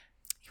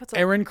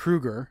 Aaron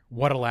Kruger,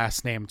 what a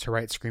last name, to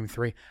write Scream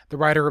 3. The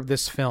writer of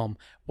this film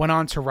went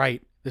on to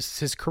write, this is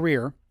his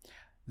career,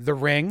 The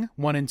Ring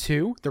 1 and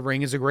 2. The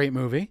Ring is a great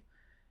movie.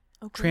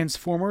 Okay.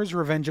 Transformers: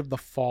 Revenge of the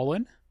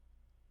Fallen.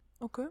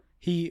 Okay.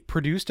 He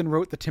produced and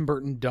wrote the Tim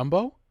Burton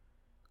Dumbo.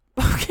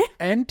 Okay.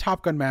 And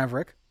Top Gun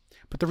Maverick.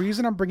 But the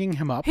reason I'm bringing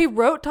him up... He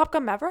wrote Top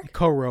Gun Maverick? He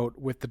co-wrote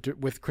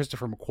with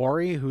Christopher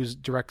McQuarrie, who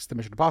directs the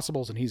Mission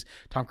Impossibles, and he's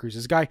Tom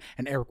Cruise's guy,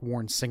 and Eric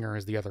Warren Singer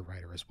is the other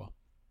writer as well.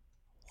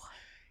 What?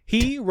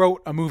 He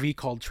wrote a movie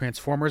called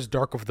Transformers: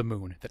 Dark of the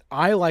Moon that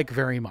I like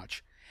very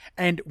much.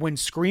 And when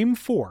Scream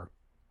 4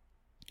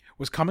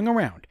 was coming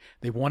around,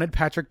 they wanted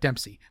Patrick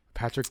Dempsey.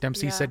 Patrick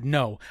Dempsey said,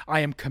 no,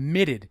 I am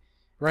committed.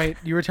 Right?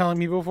 You were telling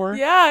me before?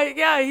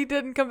 Yeah, he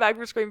didn't come back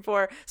for Scream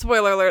 4.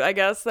 Spoiler alert, I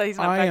guess, that he's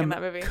not back in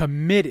that movie. I am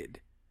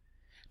committed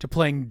to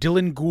playing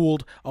Dylan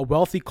Gould, a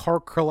wealthy car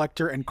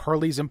collector and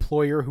Carly's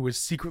employer who is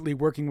secretly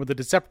working with the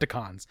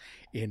Decepticons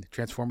in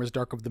Transformers: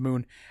 Dark of the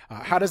Moon.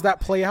 How does that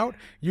play out?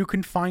 You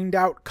can find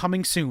out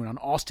coming soon on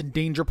Austin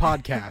Danger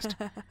Podcast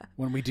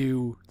when we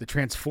do the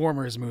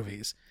Transformers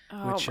movies,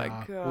 which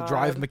will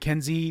drive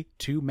Mackenzie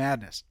to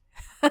madness.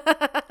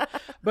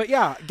 But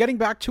yeah, getting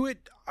back to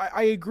it,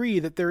 I agree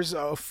that there's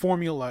a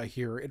formula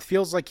here. It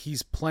feels like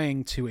he's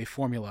playing to a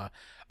formula.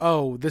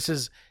 Oh, this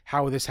is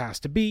how this has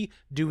to be.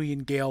 Dewey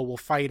and Gale will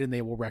fight and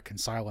they will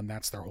reconcile, and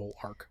that's their whole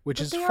arc,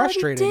 which is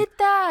frustrating. They did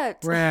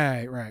that.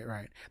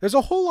 Right. There's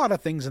a whole lot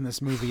of things in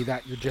this movie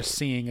that you're just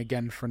seeing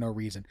again for no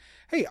reason.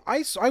 Hey,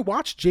 I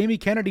watched Jamie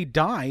Kennedy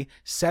die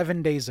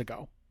 7 days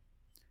ago.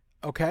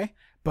 Okay?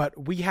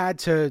 But we had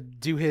to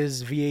do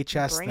his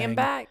VHS Bring thing him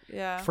back.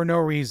 for no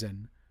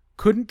reason.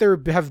 couldn't there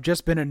have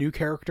just been a new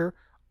character?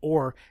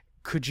 Or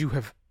could you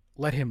have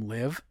let him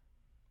live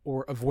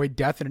or avoid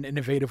death in an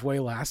innovative way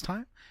last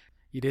time?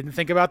 You didn't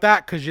think about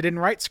that because you didn't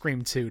write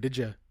Scream 2, did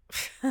you?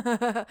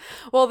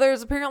 Well, there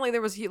was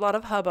a lot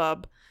of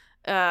hubbub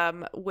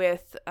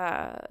with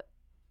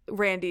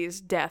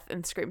Randy's death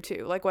in Scream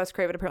 2. Like, Wes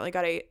Craven apparently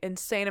got a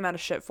insane amount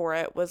of shit for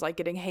it, was like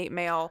getting hate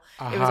mail.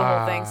 It was a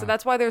whole thing. So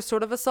that's why there's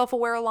sort of a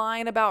self-aware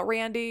line about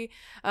Randy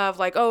of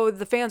like, oh,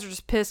 the fans are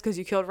just pissed because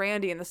you killed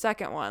Randy in the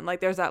second one.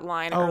 Like, there's that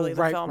line early in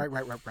the film.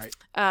 Right.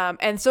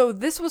 And so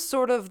this was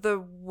sort of the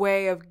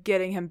way of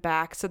getting him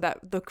back so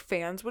that the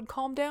fans would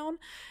calm down.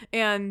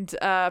 And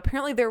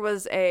apparently there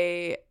was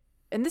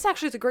and this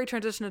actually is a great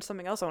transition into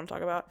something else I want to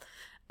talk about.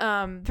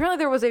 Apparently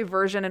there was a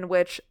version in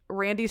which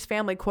Randy's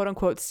family, quote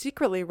unquote,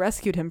 secretly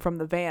rescued him from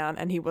the van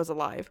and he was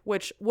alive,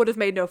 which would have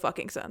made no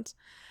fucking sense.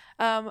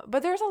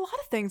 But there's a lot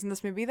of things in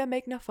this movie that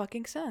make no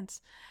fucking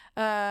sense.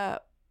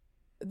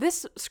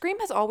 This Scream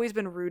has always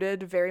been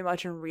rooted very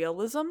much in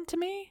realism to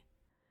me.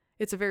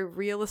 It's a very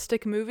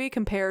realistic movie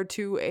compared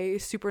to a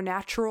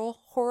supernatural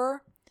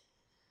horror.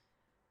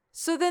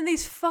 So then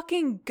these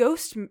fucking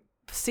ghost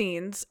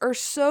scenes are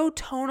so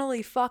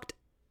tonally fucked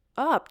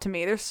up to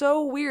me. They're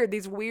so weird.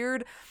 These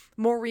weird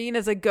Maureen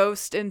as a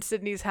ghost in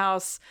Sydney's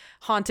house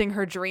haunting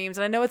her dreams.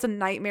 And I know it's a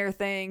nightmare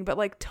thing, but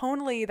like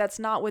tonally, that's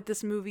not what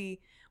this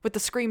movie, what the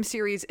Scream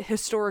series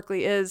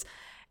historically is.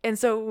 And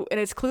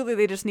it's clearly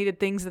they just needed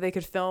things that they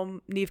could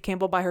film Neve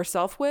Campbell by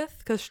herself with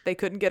because they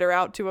couldn't get her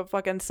out to a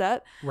fucking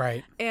set.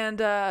 Right. And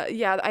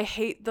yeah, I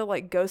hate the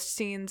like ghost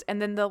scenes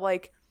and then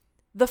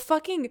the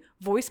fucking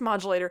voice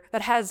modulator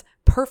that has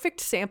perfect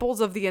samples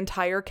of the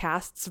entire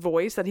cast's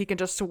voice that he can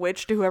just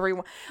switch to whoever he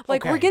wants.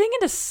 Like, Okay. We're getting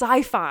into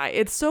sci-fi.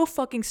 It's so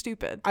fucking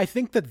stupid. I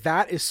think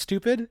that is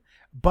stupid,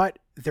 but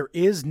there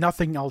is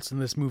nothing else in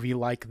this movie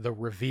like the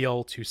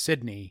reveal to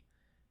Sydney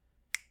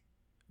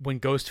when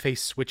Ghostface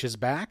switches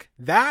back.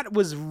 That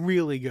was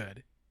really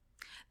good.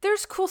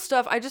 There's cool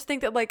stuff. I just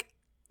think that, like,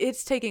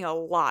 it's taking a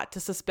lot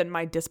to suspend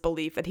my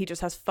disbelief that he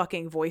just has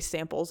fucking voice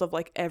samples of,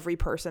 like, every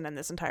person in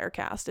this entire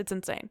cast. It's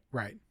insane.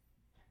 Right.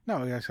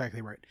 No, that's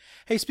exactly right.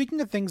 Hey, speaking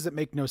of things that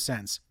make no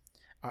sense,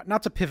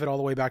 not to pivot all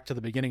the way back to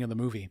the beginning of the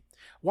movie,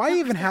 why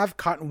even have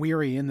Cotton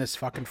Weary in this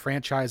fucking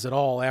franchise at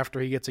all after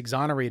he gets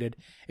exonerated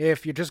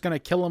if you're just going to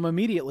kill him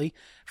immediately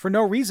for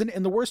no reason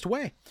in the worst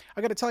way?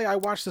 I got to tell you, I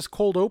watched this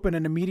cold open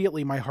and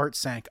immediately my heart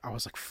sank. I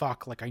was like,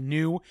 fuck, like I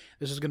knew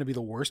this was going to be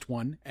the worst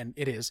one, and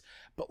it is.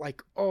 But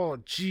like, oh,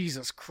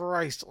 Jesus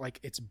Christ, like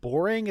it's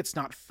boring. It's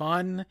not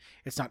fun.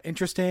 It's not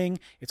interesting.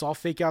 It's all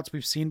fake outs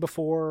we've seen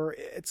before.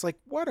 It's like,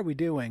 what are we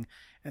doing?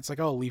 And it's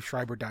like, oh, Liev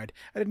Schreiber died.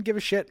 I didn't give a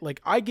shit.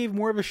 Like, I gave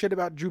more of a shit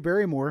about Drew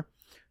Barrymore,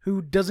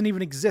 who doesn't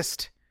even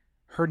exist.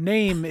 Her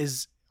name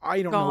is,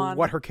 I don't know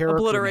what her character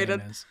Obliterated.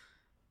 name is.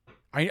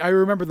 I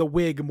remember the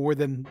wig more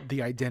than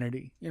the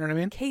identity. You know what I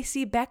mean?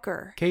 Casey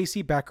Becker.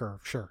 Casey Becker.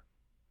 Sure.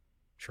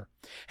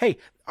 Hey,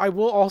 I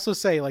will also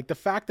say, like, the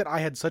fact that I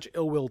had such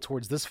ill will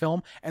towards this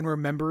film and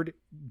remembered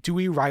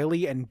Dewey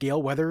Riley and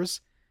Gale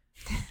Weathers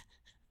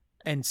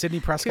and Sidney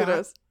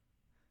Prescott.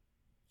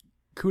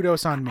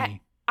 Kudos on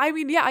me. I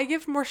mean, yeah, I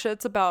give more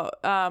shits about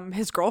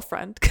his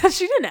girlfriend because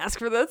she didn't ask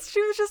for this. She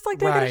was just like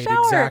taking a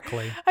shower.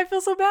 Exactly. I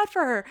feel so bad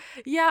for her.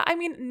 Yeah, I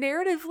mean,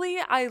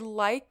 narratively, I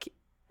like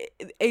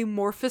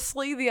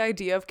amorphously the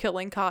idea of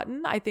killing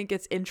Cotton. I think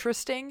it's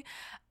interesting.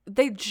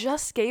 They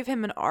just gave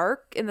him an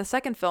arc in the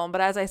second film,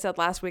 but as I said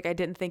last week, I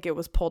didn't think it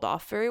was pulled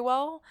off very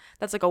well.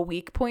 That's like a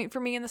weak point for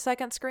me in the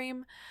second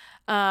Scream.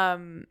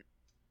 You're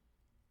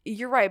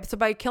right. So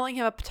by killing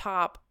him up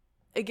top,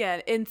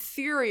 again, in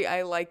theory,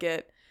 I like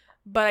it.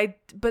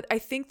 But I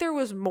think there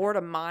was more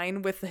to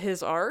mine with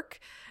his arc.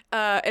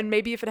 And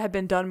maybe if it had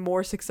been done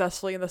more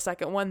successfully in the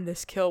second one,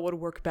 this kill would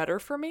work better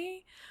for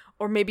me.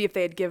 Or maybe if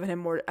they had given him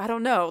more, I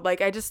don't know.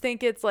 Like, I just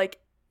think it's like,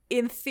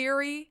 in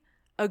theory,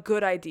 a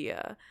good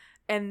idea.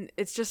 And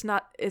it just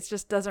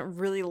doesn't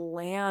really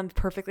land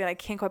perfectly. And I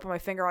can't quite put my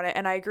finger on it.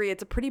 And I agree,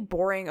 it's a pretty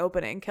boring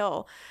opening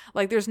kill.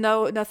 Like, there's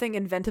nothing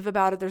inventive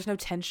about it. There's no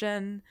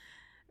tension.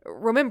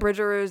 Roman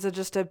Bridger is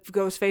just a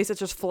ghost face that's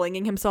just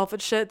flinging himself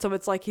at shit. So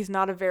it's like he's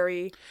not a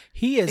very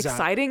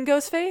exciting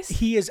ghost face.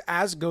 He is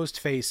as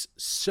Ghostface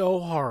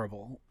so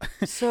horrible.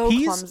 So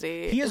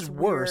clumsy. He is It's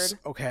worse. weird.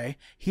 Okay.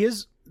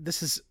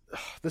 This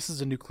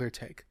is a nuclear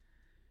take.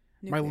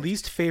 My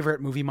least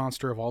favorite movie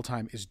monster of all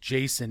time is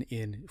Jason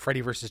in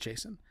Freddy vs.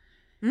 Jason.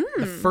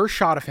 The first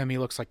shot of him, he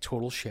looks like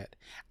total shit.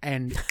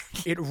 And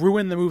it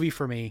ruined the movie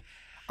for me.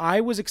 I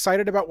was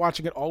excited about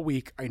watching it all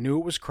week. I knew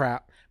it was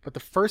crap. But the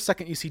first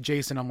second you see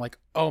Jason, I'm like,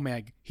 oh,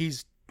 Meg,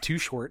 he's too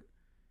short.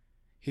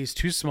 He's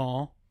too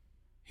small.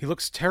 He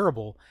looks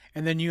terrible.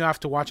 And then you have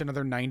to watch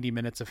another 90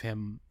 minutes of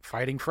him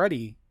fighting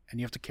Freddy,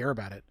 and you have to care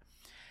about it.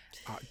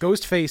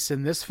 Ghostface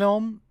in this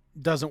film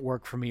doesn't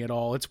work for me at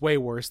all. It's way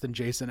worse than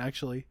Jason,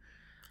 actually.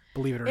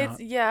 Believe it or not.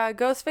 Yeah,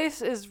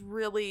 Ghostface is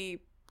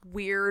really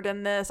weird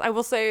in this. I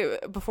will say,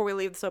 before we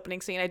leave this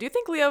opening scene, I do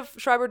think Liev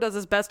Schreiber does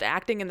his best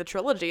acting in the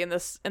trilogy in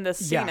this scene,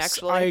 yes,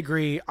 actually. I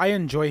agree. I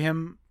enjoy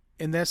him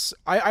in this.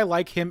 I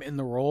like him in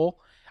the role.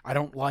 I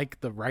don't like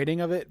the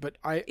writing of it, but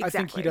I think he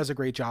Exactly. does a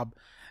great job,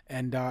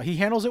 and he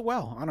handles it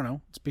well. I don't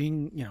know. It's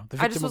being, you know, the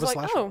I just victim was of a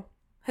like, slasher. oh,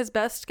 his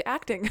best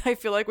acting. I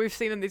feel like we've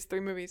seen in these 3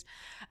 movies.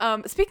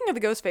 Speaking of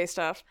the Ghostface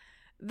stuff,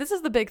 this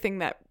is the big thing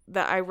that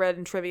I read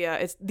in trivia.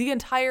 It's the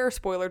entire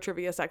spoiler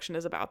trivia section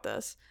is about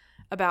this,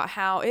 about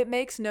how it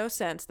makes no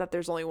sense that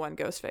there's only one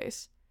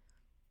Ghostface.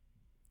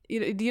 Do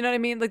you know what I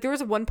mean? Like, there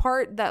was one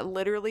part that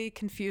literally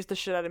confused the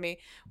shit out of me.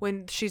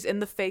 When she's in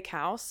the fake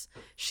house,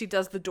 she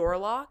does the door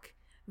lock.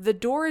 The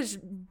door is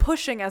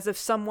pushing as if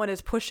someone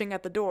is pushing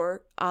at the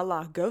door, a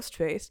la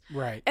Ghostface.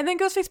 Right. And then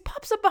Ghostface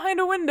pops up behind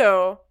a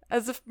window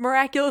as if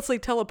miraculously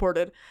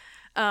teleported.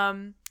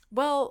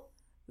 Well,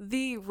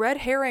 the red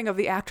herring of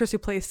the actress who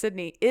plays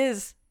Sydney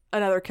is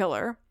another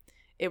killer.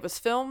 It was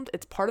filmed.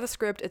 It's part of the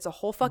script. It's a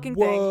whole fucking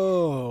thing.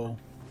 Whoa.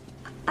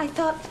 I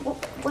thought,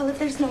 well, if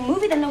there's no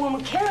movie, then no one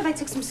would care if I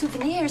took some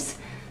souvenirs.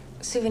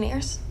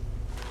 Souvenirs?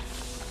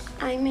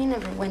 I may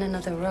never win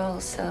another role,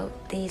 so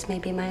these may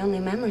be my only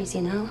memories,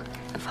 you know,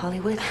 of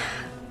Hollywood.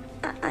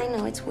 I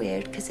know it's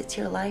weird because it's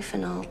your life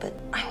and all, but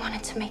I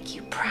wanted to make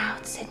you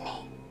proud,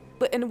 Sydney.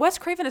 And Wes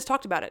Craven has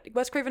talked about it.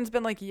 Wes Craven's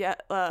been like,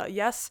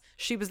 yes,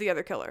 she was the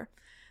other killer.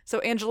 So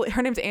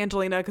her name's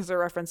Angelina because they're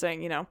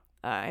referencing, you know,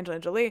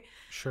 Angelina Jolie.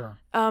 Sure.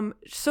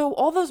 So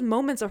all those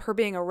moments of her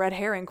being a red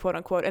herring, quote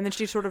unquote, and then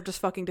she sort of just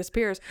fucking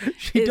disappears.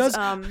 She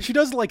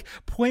does like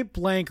point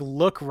blank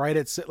look right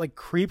at like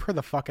creep her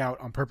the fuck out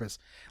on purpose,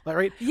 like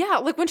right. Yeah,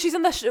 like when she's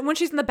in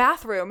the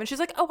bathroom and she's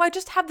like, "Oh, I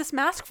just have this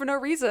mask for no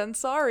reason.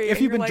 Sorry." If And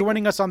you've you're been like,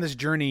 joining us on this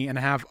journey and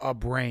have a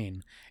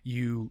brain,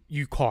 you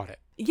caught it.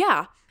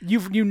 Yeah.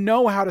 You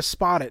know how to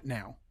spot it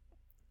now.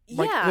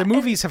 Like, yeah. the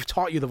movies have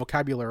taught you the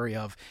vocabulary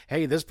of,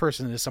 hey, this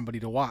person is somebody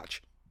to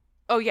watch.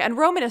 Oh yeah, and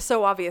Roman is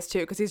so obvious too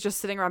because he's just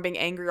sitting around being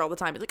angry all the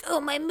time. He's like, "Oh,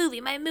 my movie,"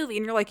 and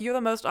you're like, "You're the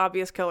most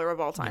obvious killer of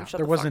all time." Yeah, Shut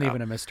there the wasn't fuck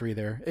even up. a mystery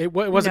there. It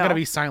wasn't No. going to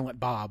be Silent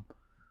Bob.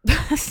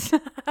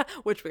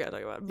 Which we gotta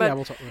talk about. But Yeah,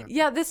 we'll talk about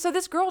it.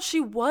 this girl, she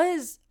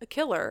was a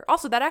killer.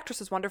 Also, that actress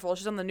is wonderful.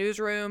 She's on The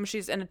Newsroom.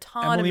 She's in a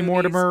ton Emily of movies.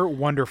 Mortimer,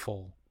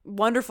 wonderful.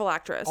 Wonderful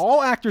actress.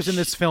 All actors in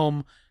this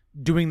film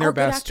doing their All good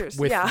best actors.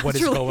 with Yeah, what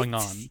is truly. going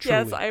on. Truly.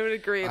 Yes, I would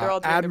agree. They're all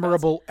doing their best.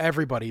 admirable.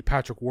 Everybody.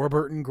 Patrick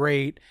Warburton,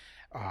 great.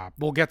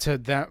 We'll get to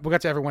that. We'll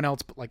get to everyone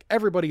else, but like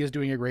everybody is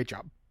doing a great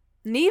job.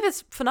 Neve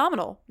is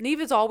phenomenal.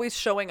 Neve is always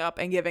showing up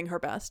and giving her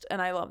best,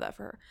 and I love that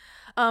for her.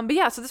 But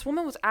yeah, so this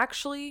woman was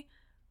actually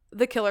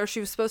the killer. She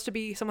was supposed to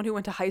be someone who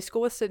went to high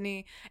school with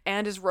Sydney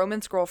and is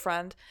Roman's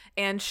girlfriend,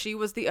 and she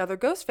was the other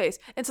Ghostface.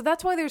 And so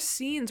that's why there's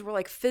scenes where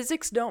like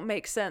physics don't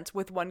make sense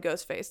with one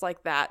Ghostface,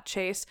 like that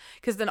chase,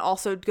 because then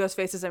also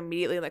Ghostface is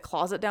immediately in the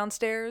closet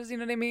downstairs. You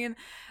know what I mean?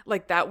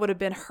 Like that would have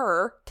been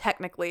her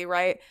technically,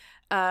 right?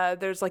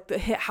 There's like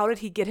how did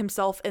he get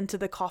himself into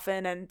the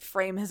coffin and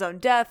frame his own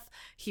death?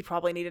 He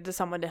probably needed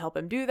someone to help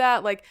him do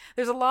that. Like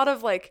there's a lot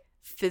of like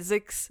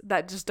physics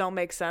that just don't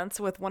make sense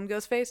with one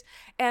Ghostface.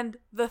 And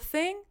the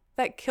thing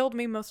that killed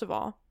me most of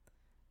all,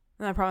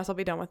 and I promise I'll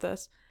be done with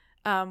this.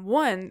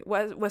 One,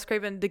 Wes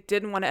Craven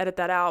didn't want to edit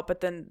that out, but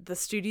then the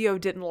studio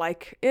didn't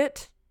like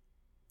it.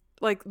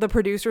 Like the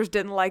producers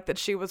didn't like that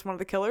she was one of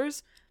the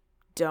killers.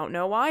 Don't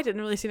know why. Didn't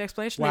really see an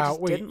explanation. They Wow,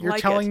 just wait, didn't you're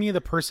like telling it. me the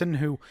person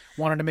who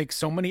wanted to make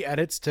so many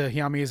edits to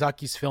Hayao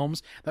Miyazaki's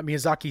films that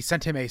Miyazaki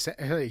sent him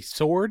a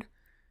sword?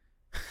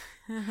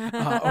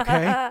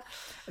 Okay.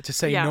 To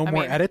say Yeah, no I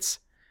more mean- edits?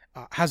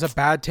 Has a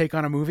bad take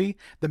on a movie?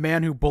 The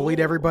man who bullied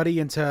everybody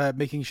into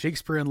making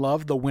Shakespeare in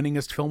Love the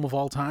winningest film of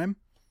all time?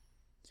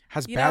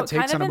 Has bad takes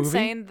kind of on a movie?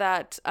 insane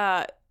that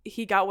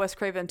he got Wes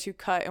Craven to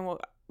cut, and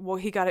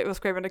he got Wes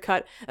Craven to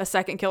cut a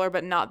second killer,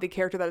 but not the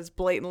character that is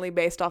blatantly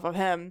based off of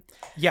him.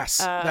 Yes,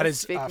 that is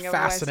a speaking of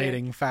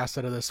fascinating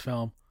facet of this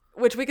film.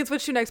 Which we can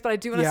switch to next, but I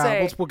do want to Yeah,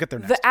 say we'll get there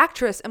next. the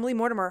actress Emily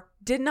Mortimer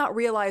did not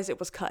realize it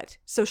was cut.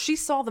 So she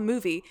saw the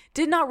movie,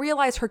 did not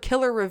realize her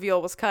killer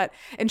reveal was cut,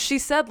 and she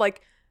said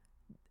like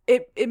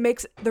it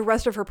makes the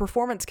rest of her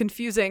performance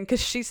confusing because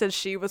she said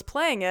she was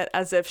playing it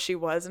as if she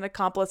was an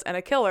accomplice and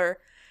a killer,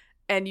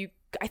 and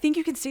I think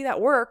you can see that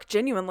work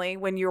genuinely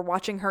when you're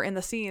watching her in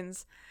the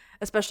scenes.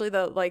 Especially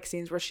the like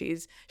scenes where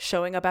she's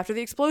showing up after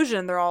the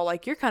explosion. They're all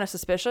like, "You're kind of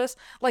suspicious."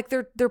 Like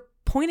they're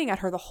pointing at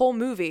her the whole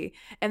movie,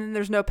 and then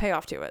there's no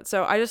payoff to it.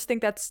 So I just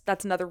think that's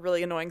another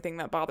really annoying thing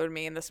that bothered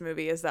me in this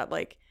movie is that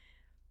like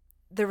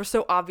there was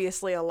so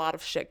obviously a lot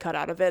of shit cut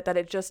out of it that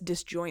it just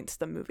disjoints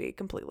the movie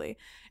completely.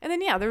 And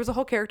then yeah, there was a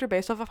whole character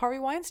based off of Harvey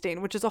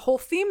Weinstein, which is a whole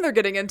theme they're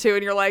getting into,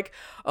 and you're like,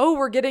 "Oh,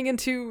 we're getting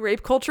into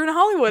rape culture in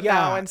Hollywood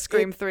now in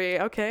Scream 3."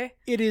 Okay.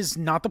 It is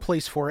not the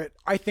place for it.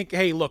 I think,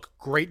 hey, look,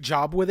 great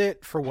job with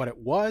it for what it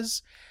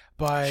was,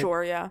 but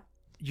Sure, yeah.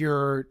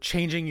 you're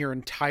changing your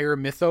entire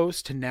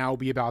mythos to now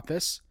be about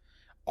this.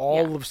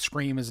 All of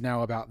Scream is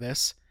now about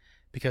this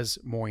because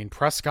Maureen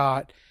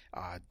Prescott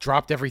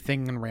dropped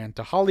everything and ran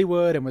to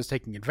Hollywood and was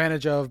taken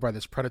advantage of by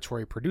this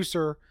predatory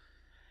producer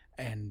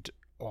and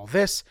all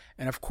this.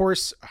 And of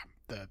course,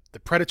 the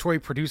predatory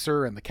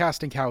producer and the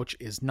casting couch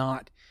is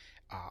not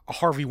a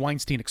Harvey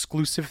Weinstein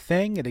exclusive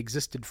thing. It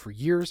existed for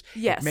years.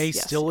 Yes, it may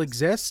yes, still yes.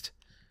 exist.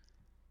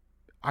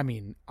 I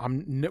mean,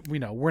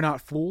 we're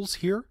not fools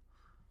here.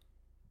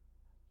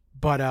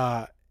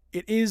 But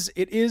it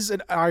is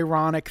an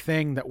ironic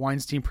thing that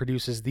Weinstein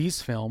produces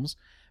these films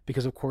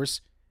because, of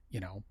course,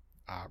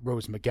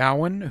 Rose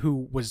McGowan,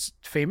 who was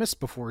famous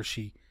before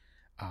she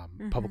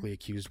publicly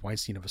accused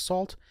Weinstein of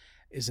assault,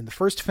 is in the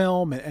first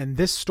film, and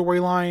this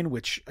storyline,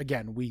 which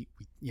again we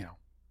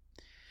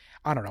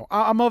I don't know,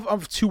 I'm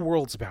of two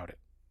worlds about it.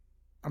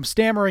 I'm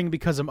stammering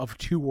because I'm of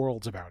two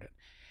worlds about it.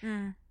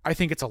 I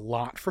think it's a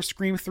lot for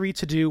Scream 3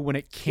 to do when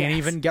it can't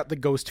even get the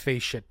ghost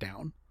face shit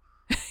down.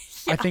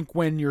 I think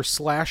when your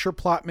slasher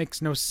plot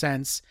makes no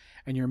sense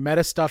and your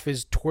meta stuff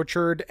is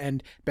tortured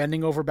and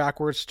bending over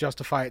backwards to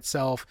justify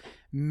itself,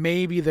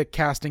 maybe the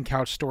casting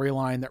couch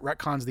storyline that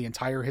retcons the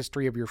entire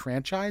history of your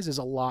franchise is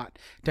a lot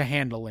to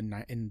handle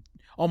in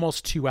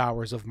almost 2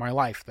 hours of my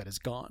life that is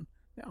gone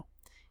now.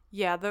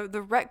 Yeah, the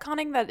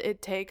retconning that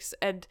it takes,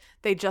 and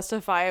they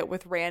justify it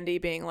with Randy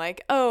being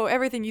like, oh,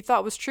 everything you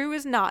thought was true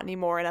is not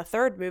anymore in a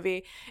third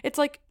movie. It's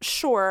like,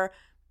 sure,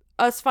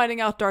 us finding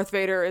out Darth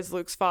Vader is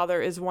Luke's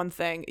father is one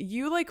thing.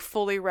 You like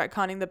fully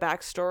retconning the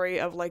backstory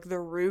of like the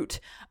root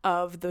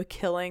of the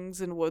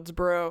killings in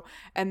Woodsboro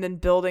and then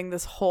building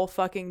this whole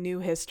fucking new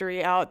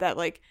history out that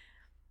like,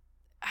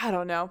 I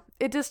don't know.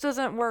 It just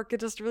doesn't work. It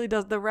just really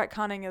does. The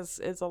retconning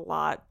is a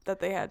lot that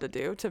they had to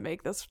do to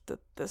make this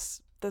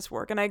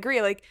work. And I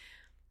agree. Like,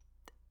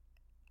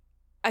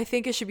 I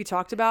think it should be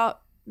talked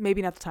about.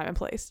 Maybe not the time and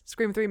place.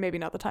 Scream 3, maybe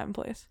not the time and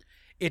place.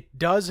 It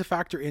does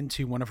factor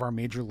into one of our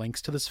major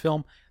links to this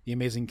film, the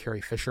amazing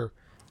Carrie Fisher.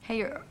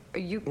 Hey, are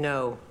you...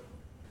 No.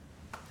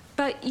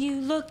 But you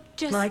look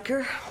just... Like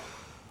her?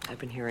 I've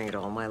been hearing it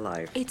all my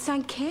life. It's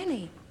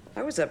uncanny.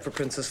 I was up for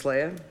Princess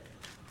Leia.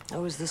 I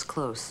was this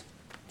close.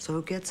 So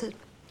who gets it?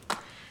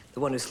 The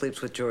one who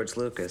sleeps with George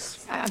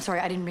Lucas. I'm sorry,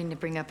 I didn't mean to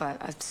bring up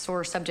a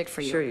sore subject for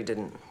you. Sure you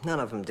didn't.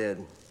 None of them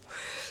did.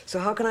 So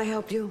how can I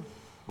help you?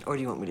 Or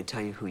do you want me to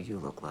tell you who you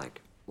look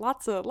like?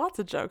 Lots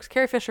of jokes.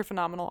 Carrie Fisher,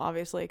 phenomenal,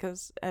 obviously,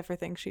 because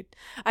everything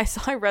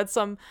I read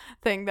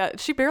something that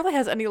she barely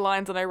has any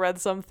lines, and I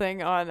read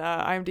something on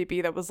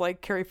IMDb that was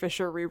like Carrie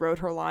Fisher rewrote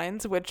her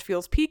lines, which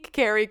feels peak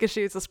Carrie because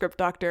she's a script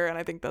doctor, and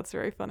I think that's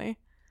very funny.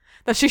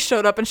 That she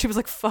showed up and she was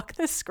like, fuck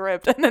this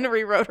script, and then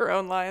rewrote her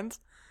own lines.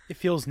 It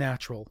feels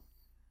natural.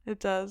 It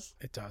does.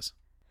 It does.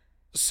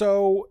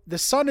 So the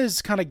sun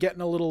is kind of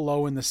getting a little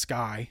low in the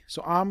sky,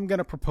 so I'm going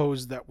to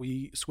propose that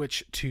we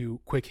switch to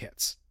quick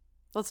hits.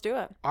 Let's do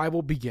it. I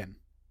will begin.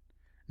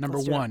 Number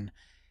one,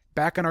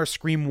 back in our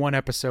Scream 1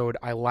 episode,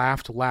 I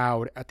laughed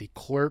loud at the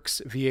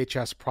Clerks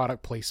VHS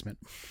product placement.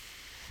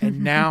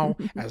 And now,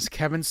 as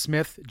Kevin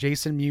Smith,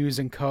 Jason Mewes,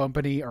 and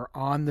company are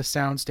on the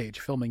soundstage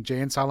filming Jay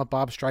and Silent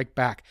Bob Strike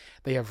Back,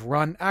 they have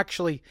run...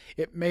 Actually,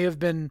 it may have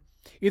been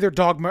either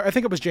Dogma... I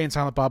think it was Jay and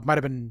Silent Bob. Might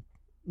have been...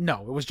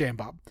 No, it was Jay and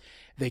Bob.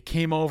 They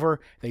came over.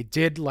 They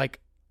did, like,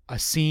 a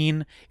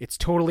scene. It's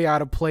totally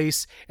out of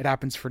place. It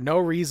happens for no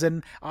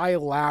reason. I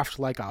laughed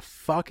like a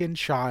fucking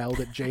child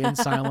at Jay and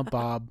Silent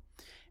Bob,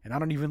 and I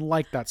don't even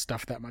like that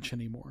stuff that much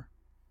anymore.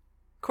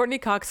 Courtney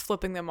Cox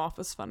flipping them off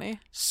was funny.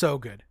 So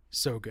good.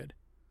 So good.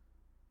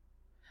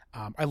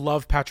 I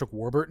love Patrick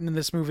Warburton in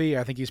this movie.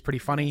 I think he's pretty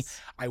funny.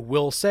 Yes. I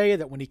will say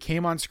that when he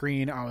came on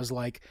screen, I was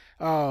like,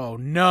 oh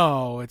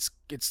no, it's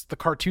the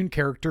cartoon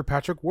character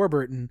Patrick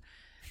Warburton,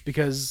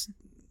 because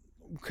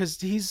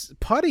he's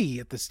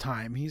putty at this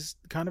time. He's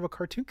kind of a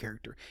cartoon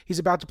character. He's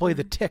about to play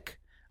the Tick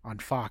on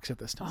Fox at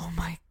this time. Oh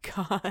my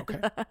God.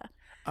 Okay.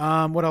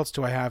 What else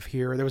do I have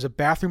here? There was a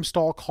bathroom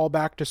stall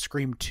callback to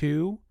Scream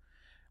 2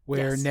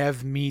 where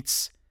Nev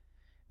meets...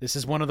 This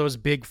is one of those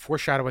big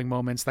foreshadowing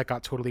moments that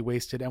got totally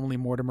wasted. Emily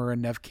Mortimer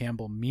and Nev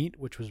Campbell meet,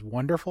 which was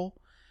wonderful.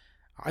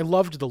 I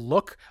loved the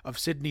look of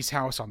Sydney's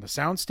house on the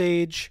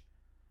soundstage.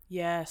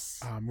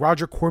 Yes.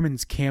 Roger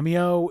Corman's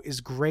cameo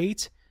is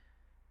great.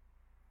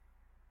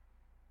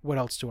 What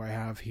else do I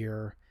have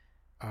here?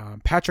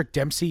 Patrick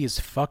Dempsey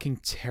is fucking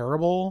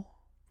terrible.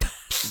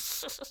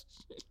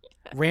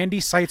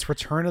 Randy cites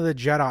Return of the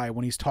Jedi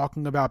when he's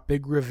talking about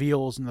big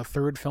reveals in the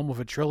third film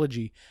of a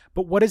trilogy.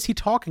 But what is he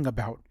talking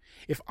about?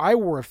 If I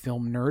were a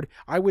film nerd,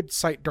 I would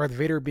cite Darth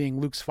Vader being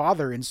Luke's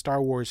father in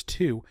Star Wars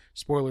 2,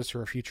 spoilers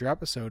for a future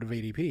episode of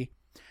ADP,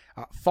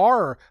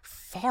 far,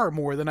 far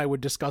more than I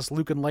would discuss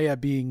Luke and Leia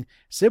being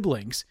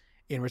siblings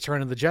in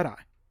Return of the Jedi.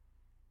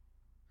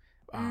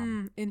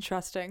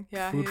 Interesting.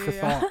 Yeah. Food for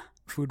thought.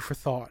 Food for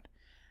thought.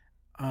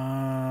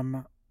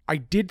 I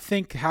did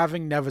think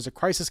having Nev as a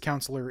crisis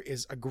counselor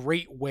is a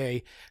great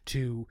way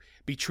to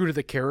be true to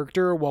the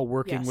character while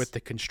working with the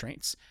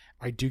constraints.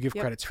 I do give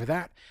credits for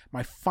that.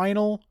 My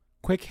final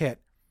quick hit.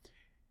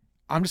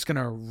 I'm just going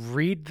to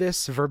read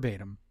this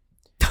verbatim.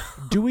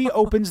 Dewey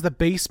opens the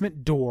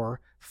basement door,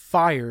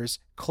 fires,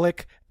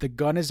 click, the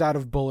gun is out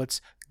of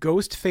bullets.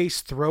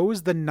 Ghostface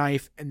throws the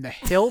knife and the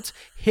hilt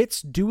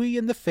hits Dewey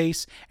in the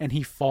face and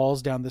he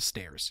falls down the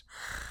stairs.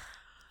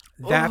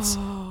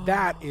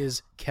 That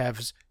is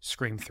Kev's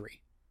Scream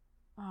 3.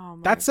 Oh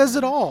my that says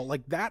it all.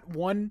 Like that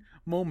one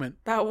moment.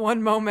 That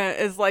one moment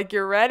is like,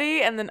 you're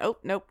ready. And then, oh,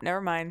 nope,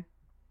 never mind.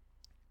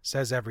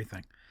 Says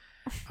everything.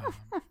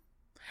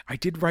 I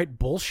did write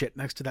bullshit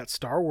next to that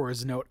Star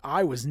Wars note.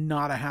 I was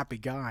not a happy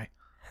guy.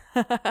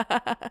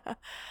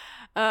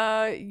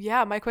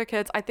 Yeah, my quick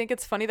hits. I think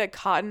it's funny that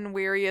Cotton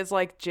Weary is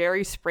like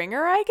Jerry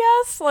Springer, I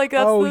guess. Like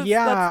that's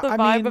that's the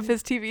vibe of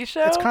his TV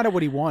show. It's kind of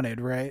what he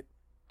wanted, right?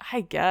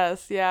 I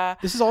guess, yeah.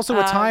 This is also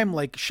a time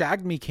like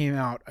Shag Me came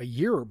out a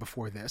year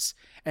before this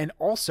and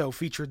also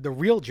featured the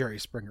real Jerry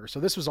Springer. So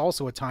this was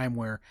also a time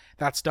where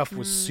that stuff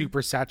was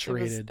super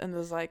saturated. In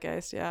the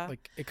zeitgeist, yeah.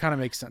 Like it kind of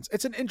makes sense.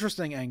 It's an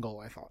interesting angle,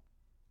 I thought.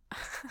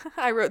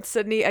 I wrote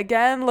Sydney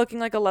again looking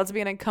like a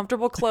lesbian in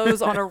comfortable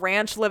clothes on a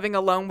ranch living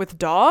alone with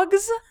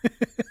dogs.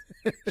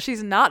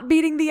 She's not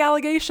beating the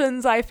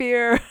allegations, I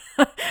fear.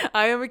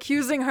 I am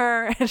accusing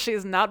her and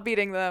she's not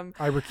beating them.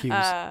 I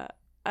recuse.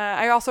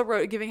 I also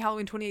wrote giving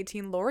Halloween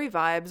 2018 Laurie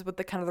vibes with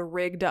the kind of the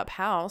rigged up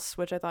house,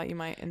 which I thought you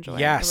might enjoy.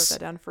 Yes, I wrote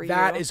that down for you.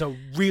 That is a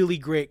really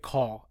great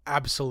call.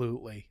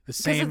 Absolutely. The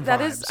same that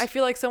vibes. is, I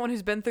feel like someone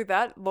who's been through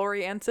that,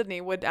 Laurie and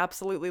Sydney, would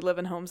absolutely live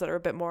in homes that are a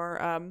bit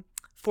more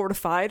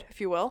fortified, if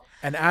you will.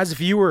 And as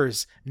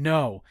viewers,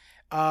 no.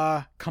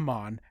 Come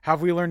on.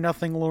 Have we learned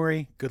nothing,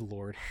 Laurie? Good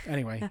Lord.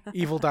 Anyway,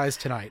 Evil dies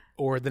tonight,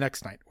 or the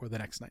next night, or the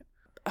next night.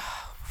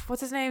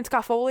 What's his name?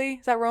 Scott Foley?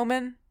 Is that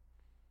Roman?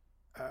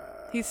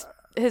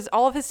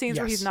 All of his scenes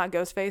where he's not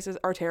Ghostface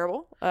are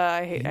terrible. He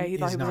thought he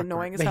was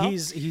annoying as hell.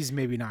 He's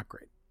maybe not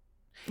great.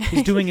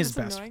 He's doing his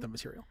best with the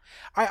material.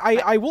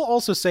 I will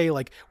also say,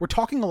 like, we're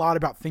talking a lot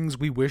about things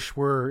we wish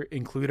were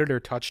included or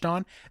touched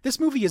on. This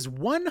movie is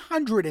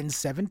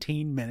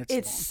 117 minutes long.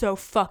 It's so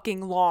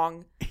fucking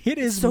long. It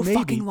is so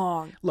fucking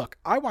long. Look,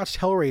 I watched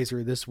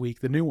Hellraiser this week,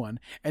 the new one,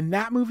 and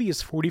that movie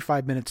is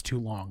 45 minutes too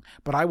long,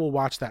 but I will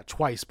watch that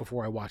twice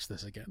before I watch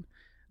this again.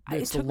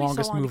 It's the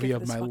longest movie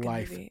of my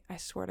life. Movie, I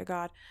swear to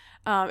God.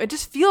 It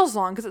just feels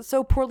long because it's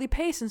so poorly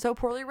paced and so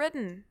poorly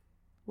written.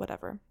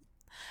 Whatever.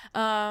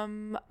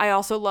 I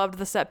also loved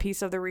the set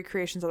piece of the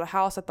recreations of the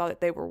house. I thought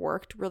that they were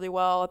worked really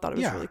well. I thought it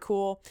was really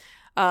cool.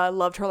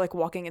 Loved her like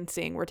walking and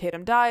seeing where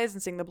Tatum dies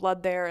and seeing the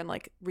blood there and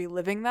like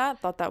reliving that.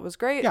 Thought that was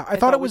great. Yeah, I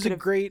thought it was a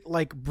great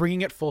like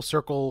bringing it full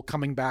circle,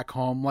 coming back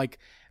home. Like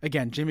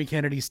again, Jimmy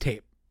Kennedy's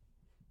tape.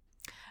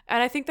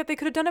 And I think that they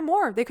could have done it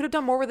more. They could have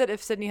done more with it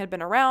if Sydney had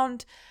been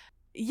around.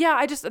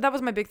 Yeah, that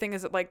was my big thing,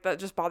 is that like that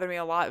just bothered me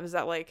a lot. It was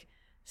that like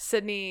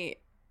Sydney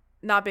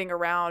not being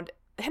around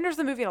hinders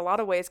the movie in a lot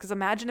of ways, because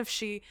imagine if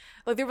she,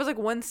 like, there was like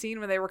one scene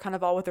where they were kind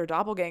of all with their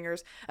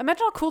doppelgangers.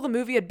 Imagine how cool the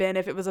movie had been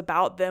if it was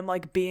about them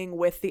like being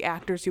with the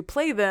actors who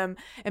play them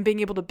and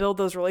being able to build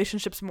those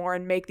relationships more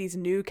and make these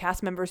new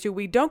cast members who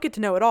we don't get to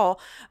know at all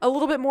a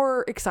little bit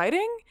more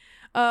exciting.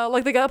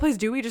 Like the guy that plays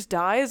Dewey just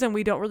dies and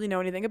we don't really know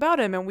anything about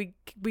him, and we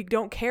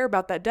don't care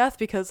about that death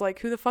because like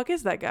who the fuck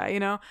is that guy, you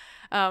know?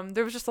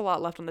 There was just a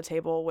lot left on the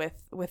table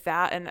with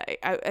that, and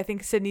I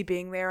think Sydney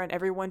being there and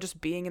everyone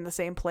just being in the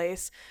same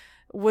place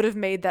would have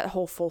made that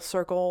whole full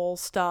circle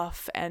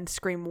stuff and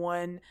Scream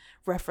 1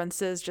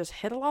 references just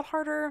hit a lot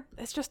harder.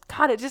 It's just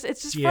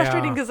it's just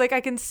frustrating because like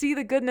I can see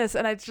the goodness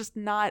and it's just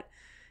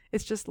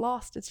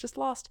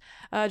lost.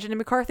 Jenny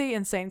McCarthy,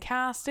 insane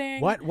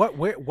casting. What?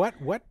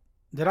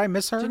 Did I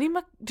miss her? Jenny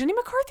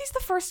McCarthy's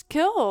the first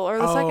kill or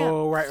the second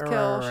kill.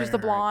 Right, She's the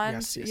blonde.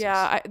 Yes,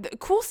 yeah. yes.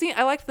 Cool scene.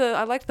 I liked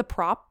the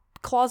prop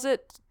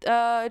closet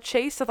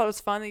chase. I thought it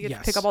was fun. You get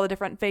to pick up all the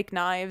different fake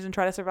knives and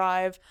try to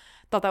survive.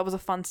 Thought that was a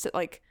fun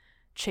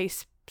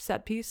chase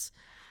set piece.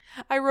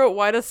 I wrote,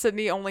 why does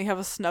Sydney only have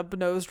a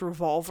snub-nosed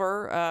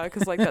revolver?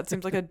 Because like that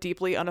seems like a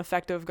deeply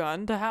ineffective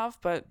gun to have,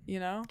 but you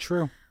know.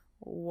 True.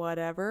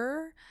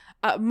 Whatever.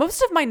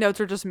 Most of my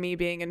notes are just me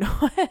being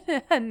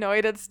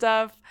annoyed at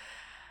stuff.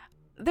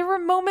 There were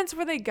moments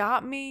where they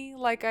got me.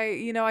 Like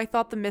I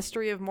thought the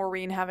mystery of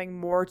Maureen having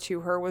more to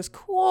her was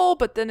cool,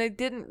 but then it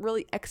didn't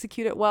really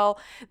execute it well.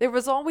 There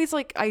was always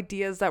like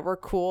ideas that were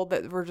cool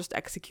that were just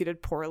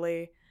executed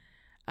poorly.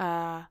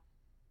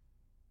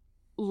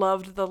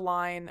 Loved the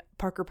line,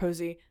 Parker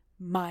Posey,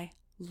 my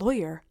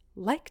lawyer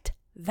liked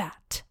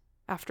that,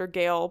 after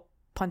Gail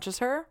punches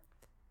her.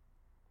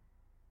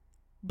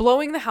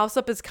 Blowing the house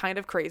up is kind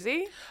of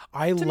crazy.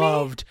 I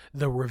loved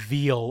the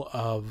reveal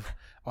of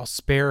I'll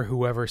spare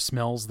whoever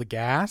smells the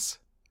gas.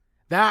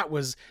 That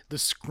was the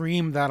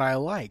scream that I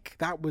like.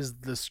 That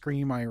was the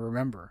scream I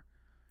remember.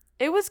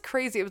 It was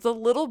crazy. It was a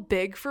little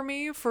big for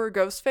me for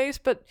Ghostface,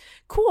 but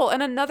cool.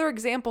 And another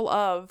example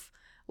of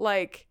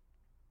like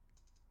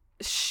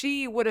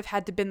she would have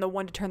had to been the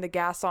one to turn the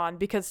gas on,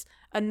 because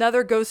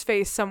another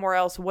Ghostface somewhere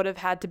else would have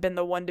had to been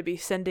the one to be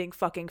sending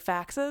fucking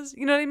faxes.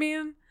 You know what I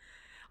mean?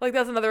 Like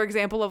that's another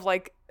example of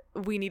like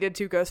we needed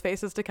two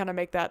Ghostfaces to kind of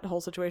make that whole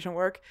situation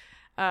work.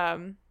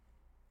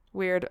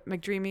 Weird.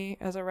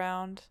 McDreamy is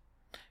around.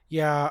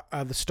 Yeah,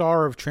 the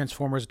star of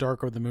Transformers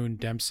Dark of the Moon,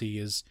 Dempsey,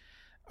 is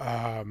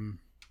I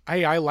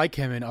like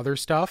him in other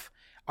stuff.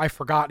 I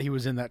forgot he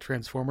was in that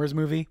Transformers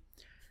movie.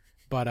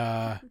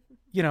 But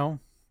you know,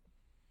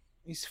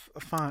 he's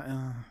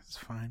fine. It's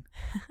fine.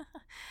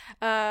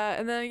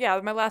 And then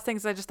my last thing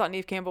is I just thought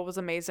Neve Campbell was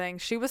amazing.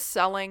 She was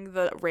selling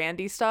the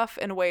Randy stuff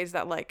in ways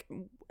that like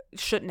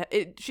she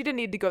didn't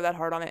need to go that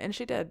hard on it, and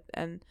she did,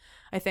 and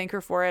I thank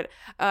her for it.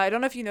 I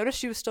don't know if you noticed,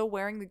 she was still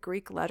wearing the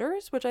Greek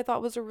letters, which I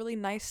thought was a really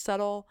nice,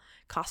 subtle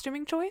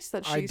costuming choice,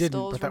 that she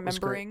still is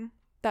remembering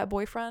that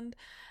boyfriend.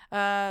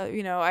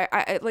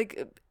 I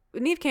like,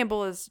 Neve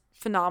Campbell is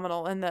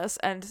phenomenal in this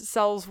and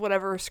sells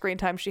whatever screen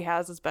time she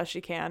has as best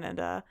she can,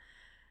 and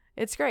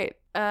it's great.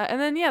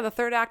 And then the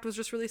third act was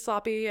just really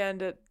sloppy,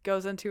 and it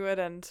goes into it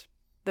and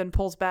then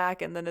pulls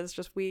back, and then it's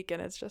just weak,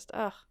 and it's just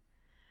I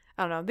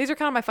don't know. These are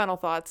kind of my final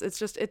thoughts.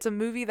 It's a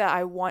movie that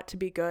I want to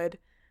be good,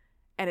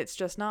 and it's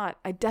just not.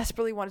 I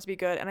desperately want it to be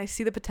good, and I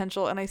see the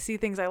potential, and I see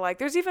things I like.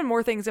 There's even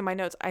more things in my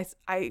notes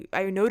I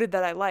noted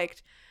that I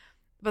liked,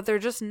 but they're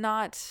just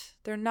not.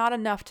 They're not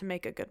enough to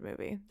make a good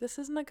movie. This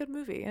isn't a good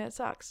movie, and it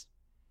sucks.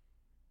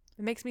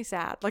 It makes me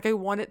sad. Like, I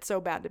want it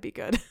so bad to be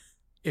good.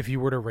 If you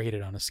were to rate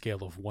it on a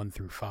scale of 1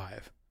 through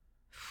 5.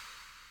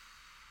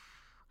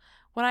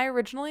 When I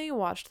originally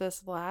watched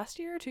this last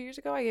year, 2 years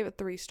ago, I gave it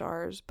 3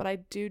 stars, but I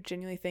do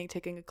genuinely think,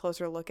 taking a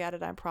closer look at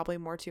it, I'm probably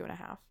more 2.5,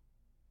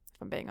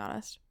 if I'm being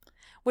honest.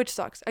 Which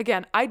sucks.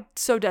 Again, I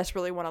so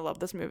desperately want to love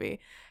this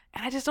movie,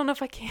 and I just don't know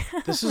if I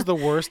can. This is the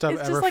worst I've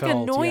ever felt. It's just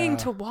annoying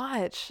to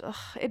watch. Ugh,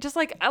 it just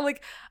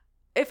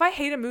if I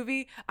hate a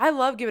movie, I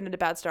love giving it a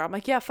bad star. I'm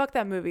like, yeah, fuck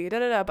that movie,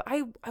 but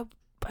I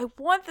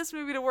want this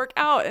movie to work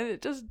out, and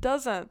it just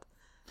doesn't.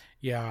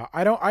 Yeah,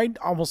 I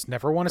almost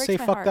never want to say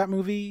fuck that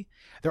movie.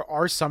 There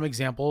are some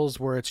examples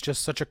where it's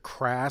just such a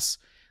crass,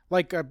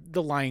 like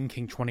The Lion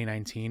King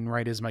 2019,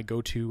 right, is my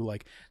go-to,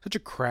 like such a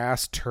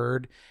crass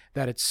turd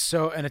that it's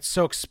so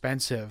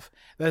expensive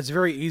that it's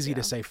very easy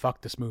to say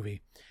fuck this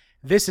movie.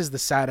 This is the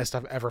saddest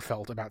I've ever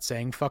felt about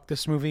saying fuck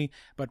this movie,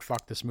 but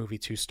fuck this movie,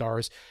 2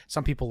 stars.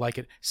 Some people like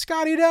it.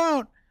 Scotty,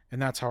 don't! And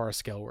that's how our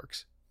scale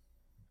works.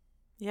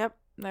 Yep,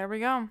 there we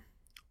go.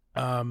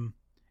 And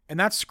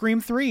that's Scream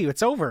 3.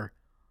 It's over.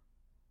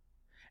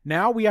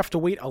 Now we have to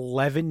wait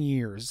 11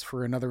 years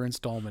for another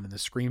installment in the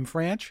Scream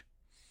franchise.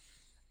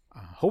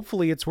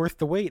 Hopefully it's worth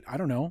the wait. I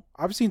don't know.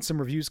 I've seen some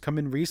reviews come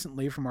in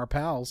recently from our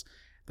pals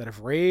that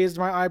have raised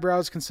my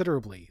eyebrows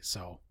considerably.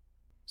 So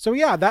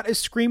yeah, that is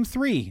Scream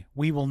 3.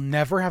 We will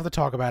never have to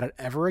talk about it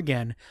ever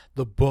again.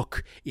 The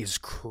book is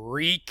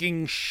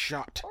creaking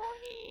shut.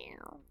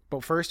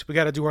 But first, we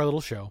got to do our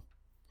little show.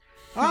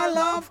 I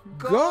love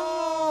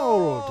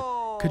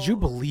gold! Could you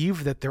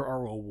believe that there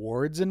are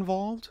awards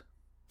involved?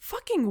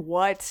 Fucking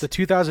what? The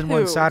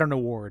 2001 Saturn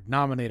Award,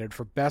 nominated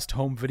for Best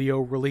Home Video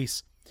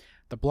Release.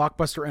 The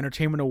Blockbuster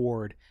Entertainment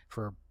Award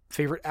for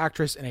Favorite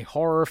Actress in a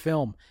Horror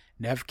Film.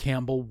 Neve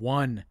Campbell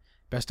won.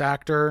 Best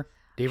Actor,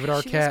 David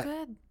Arquette. She was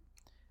good.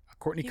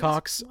 Courtney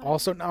Cox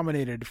also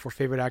nominated for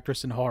Favorite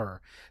Actress in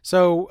Horror.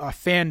 So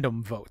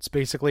fandom votes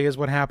basically is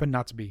what happened.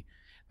 Not to be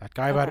that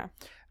guy about it.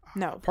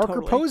 No, Parker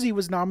totally. Posey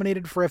was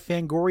nominated for a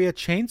Fangoria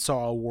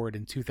Chainsaw Award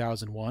in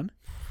 2001.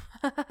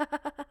 Well,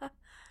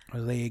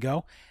 there you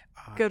go.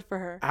 Good for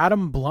her.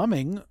 Adam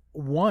Bluming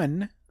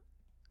won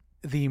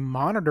the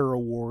Monitor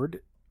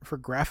Award for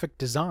Graphic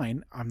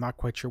Design. I'm not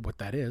quite sure what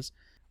that is.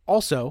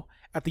 Also,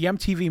 at the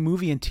MTV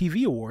Movie and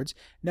TV Awards,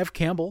 Neve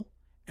Campbell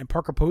and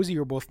Parker Posey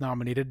were both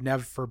nominated.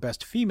 Neve for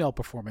Best Female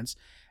Performance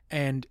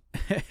and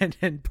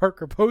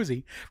Parker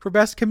Posey for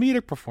Best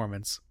Comedic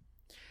Performance.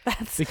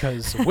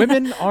 Because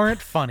women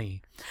aren't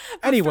funny.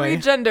 Anyway.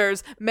 3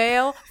 genders,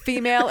 male,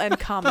 female, and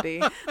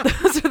comedy.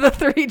 Those are the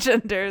 3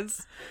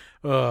 genders.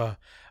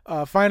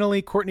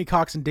 Finally, Courtney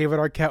Cox and David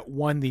Arquette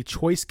won the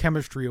Choice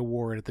Chemistry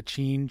Award at the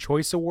Teen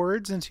Choice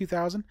Awards in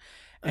 2000.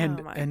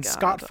 And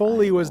Scott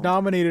Foley was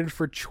nominated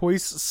for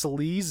Choice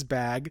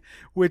Sleazebag,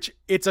 which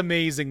it's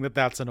amazing that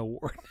that's an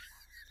award.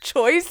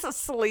 Choice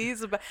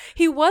Sleazebag.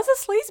 He was a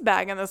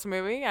sleazebag in this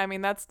movie. I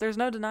mean, there's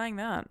no denying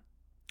that.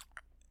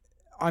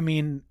 I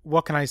mean,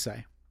 what can I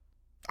say?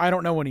 I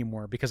don't know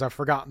anymore because I've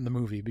forgotten the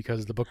movie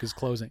because the book is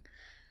closing.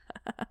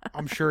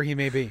 I'm sure he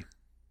may be.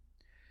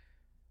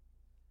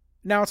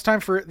 Now it's time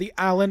for the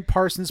Alan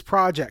Parsons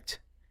Project,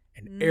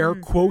 an air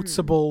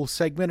quotesable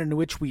segment in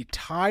which we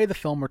tie the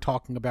film we're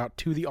talking about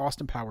to the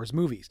Austin Powers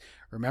movies.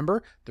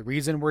 Remember the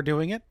reason we're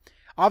doing it?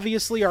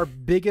 Obviously, our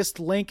biggest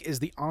link is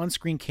the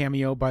on-screen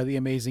cameo by the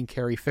amazing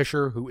Carrie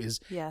Fisher, who is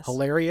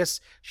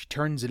hilarious. She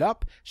turns it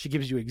up. She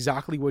gives you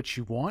exactly what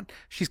you want.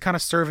 She's kind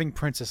of serving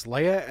Princess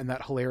Leia and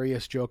that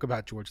hilarious joke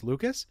about George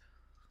Lucas.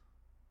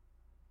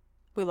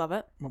 We love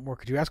it. What more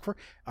could you ask for?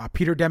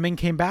 Peter Deming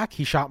came back.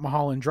 He shot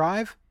Mulholland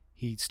Drive.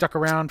 He stuck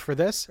around for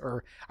this,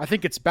 or I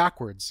think it's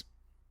backwards.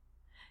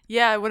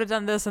 Yeah, I would have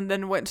done this and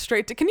then went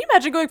straight to... Can you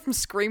imagine going from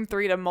Scream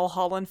 3 to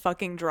Mulholland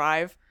fucking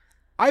Drive?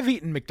 I've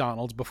eaten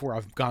McDonald's before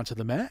I've gone to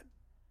the Met.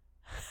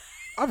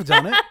 I've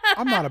done it.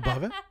 I'm not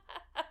above it.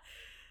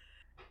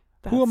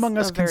 Who among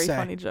us can say? That's a very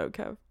funny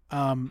joke,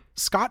 Kev.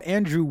 Scott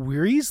Andrew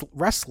Ressler,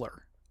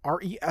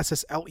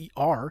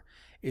 Ressler,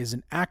 is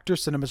an actor,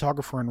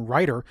 cinematographer, and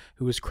writer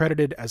who is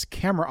credited as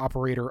camera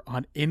operator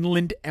on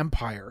Inland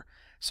Empire.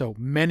 So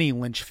many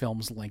Lynch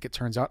films link, it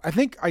turns out. I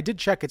think I did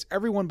check. It's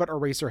everyone but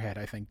Eraserhead,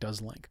 I think,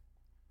 does link.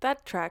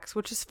 That tracks,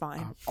 which is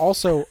fine.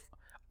 Also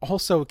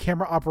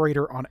camera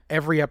operator on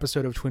every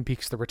episode of Twin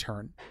Peaks The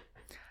Return.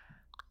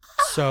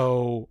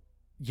 So,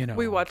 you know,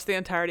 We watched the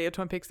entirety of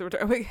Twin Peaks: The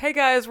Return. Like, hey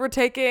guys, we're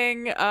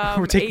taking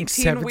we're taking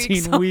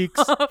 17 weeks.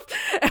 off,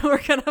 and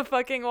we're gonna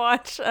fucking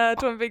watch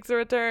Twin Peaks: The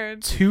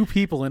Return. 2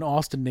 people in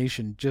Austin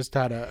Nation just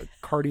had a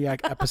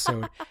cardiac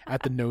episode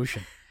at the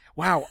Notion.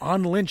 Wow,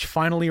 On Lynch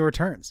finally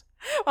returns.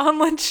 On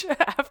Lynch,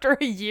 after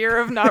a year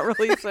of not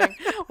releasing,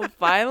 will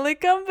finally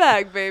come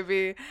back,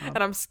 baby. And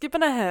I'm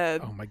skipping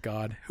ahead. Oh my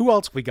God. Who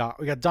else we got?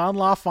 We got Don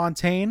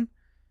LaFontaine,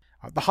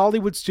 the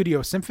Hollywood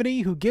Studio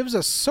Symphony, who gives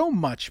us so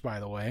much, by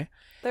the way.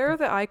 They're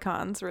the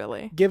icons,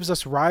 really. Gives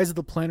us Rise of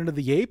the Planet of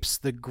the Apes,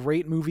 the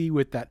great movie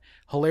with that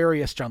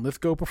hilarious John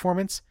Lithgow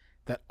performance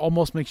that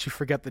almost makes you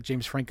forget that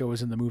James Franco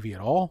is in the movie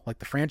at all, like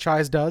the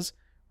franchise does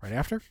right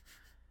after.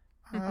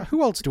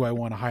 Who else do I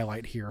want to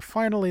highlight here?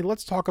 Finally,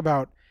 let's talk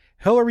about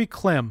Hillary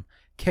Clem.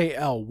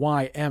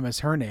 Klym is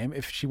her name.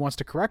 If she wants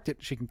to correct it,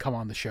 she can come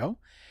on the show.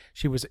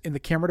 She was in the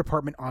camera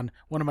department on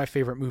one of my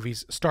favorite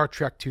movies, Star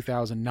Trek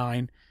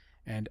 2009,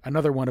 and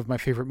another one of my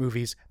favorite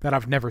movies that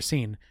I've never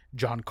seen,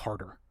 John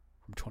Carter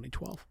from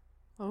 2012.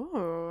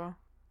 Oh.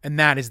 And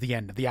that is the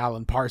end of the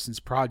Alan Parsons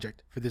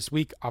Project for this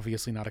week.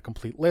 Obviously not a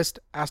complete list,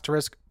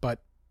 asterisk,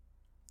 but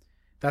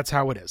that's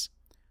how it is.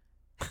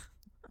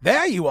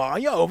 There you are.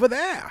 You're over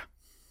there.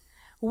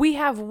 We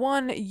have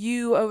one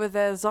you over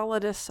there.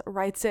 Zolidus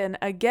writes in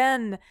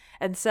again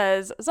and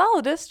says,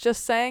 Zolidus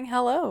just saying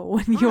hello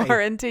when you are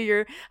into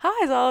your...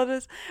 Hi,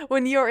 Zolidus.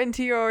 When you're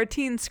into your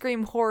teen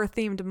scream horror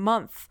themed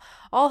month.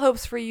 All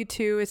hopes for you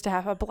two is to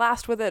have a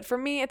blast with it. For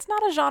me, it's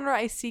not a genre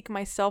I seek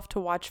myself to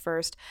watch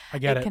first. I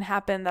get it. It can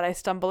happen that I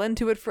stumble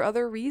into it for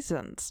other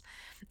reasons.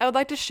 I would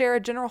like to share a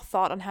general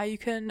thought on how you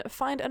can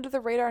find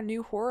under-the-radar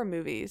new horror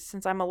movies.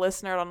 Since I'm a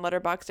listener on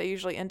Letterboxd, I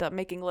usually end up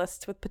making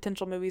lists with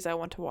potential movies I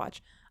want to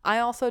watch. I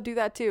also do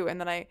that too,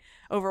 and then I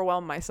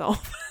overwhelm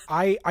myself.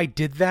 I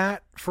did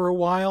that for a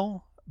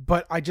while,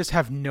 but I just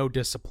have no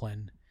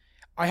discipline.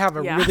 I have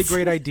a really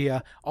great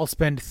idea. I'll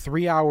spend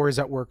 3 hours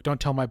at work, don't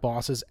tell my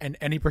bosses, and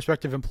any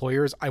prospective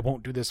employers, I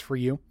won't do this for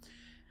you.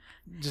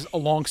 Just a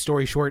long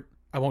story short,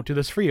 I won't do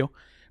this for you.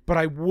 But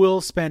I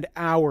will spend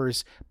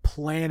hours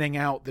planning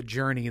out the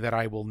journey that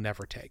I will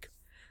never take.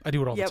 I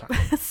do it all the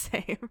time.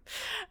 Same.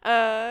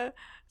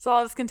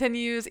 Zolidus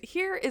continues,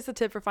 here is a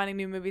tip for finding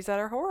new movies that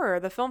are horror.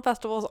 The film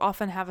festivals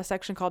often have a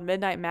section called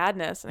Midnight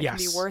Madness, and it can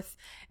be worth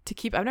to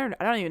keep... I don't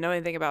even know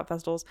anything about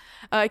festivals.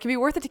 It can be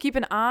worth it to keep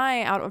an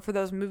eye out for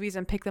those movies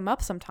and pick them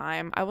up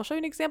sometime. I will show you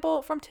an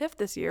example from TIFF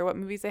this year, what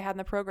movies they had in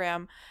the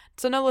program.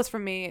 So no list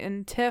from me.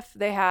 In TIFF,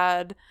 they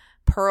had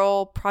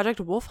Pearl, Project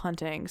Wolf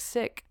Hunting,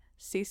 Sick,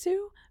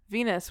 Sisu,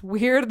 Venus,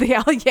 Weird, the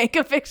Al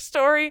Yankovic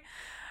Story,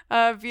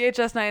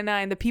 VHS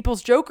 99, The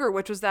People's Joker,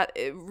 which was that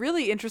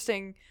really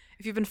interesting...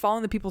 If you've been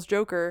following The People's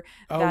Joker,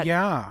 the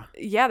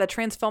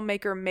trans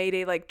filmmaker made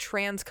a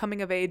trans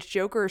coming of age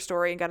Joker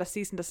story and got a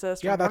cease and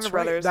desist. Yeah, from that's Warner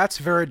right. Brothers. That's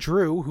Vera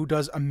Drew, who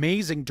does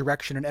amazing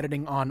direction and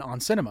editing on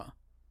cinema.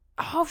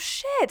 Oh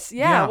shit!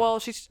 Yeah.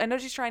 Well, I know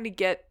she's trying to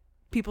get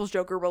People's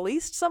Joker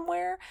released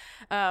somewhere.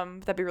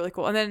 That'd be really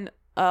cool. And then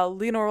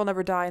Leonore Will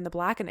Never Die and The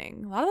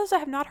Blackening. A lot of those I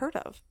have not heard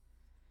of.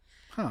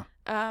 Huh.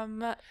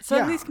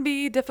 Some of these can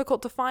be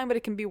difficult to find, but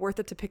it can be worth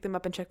it to pick them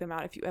up and check them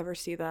out if you ever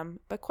see them.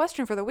 But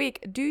question for the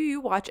week, do you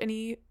watch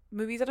any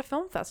movies at a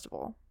film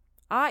festival?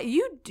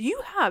 You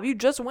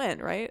just went,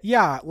 right?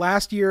 Yeah,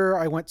 last year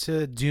I went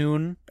to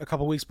Dune a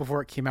couple weeks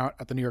before it came out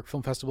at the New York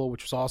Film Festival,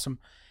 which was awesome.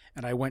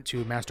 And I went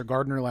to Master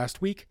Gardener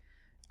last week.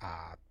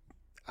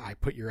 I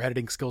put your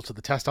editing skills to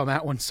the test on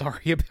that one.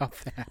 Sorry about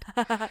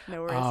that.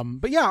 No worries.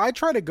 But yeah, I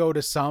try to go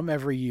to some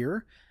every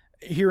year.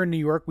 Here in New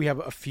York, we have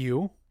a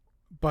few.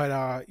 But,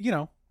 I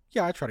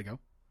try to go.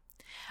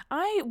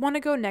 I want to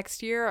go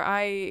next year.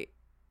 I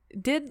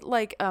did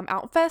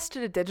Outfest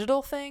did a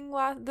digital thing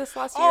this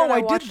last year. Oh, I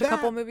did watched that. A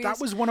couple movies.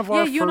 That was one of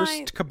our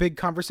first big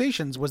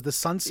conversations was the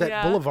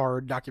Sunset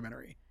Boulevard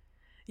documentary.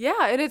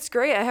 Yeah, and it's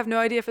great. I have no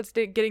idea if it's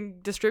getting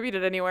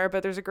distributed anywhere,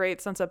 but there's a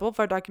great Sunset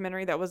Boulevard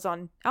documentary that was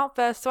on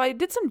Outfest. So I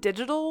did some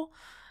digital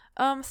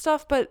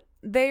stuff, but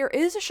there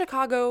is a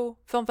Chicago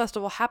Film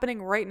Festival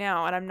happening right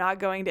now, and I'm not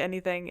going to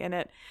anything in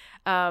it.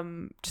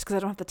 Just because I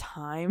don't have the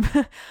time,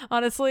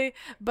 honestly,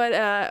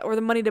 but or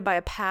the money to buy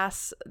a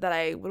pass that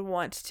I would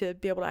want to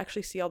be able to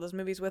actually see all those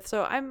movies with.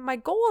 So my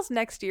goal is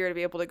next year to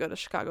be able to go to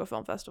Chicago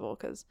Film Festival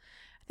because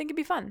I think it'd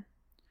be fun.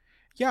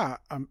 Yeah,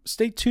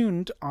 stay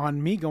tuned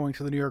on me going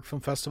to the New York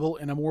Film Festival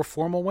in a more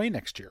formal way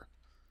next year.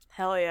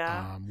 Hell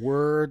yeah.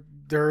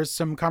 There's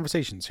some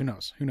conversations. Who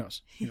knows?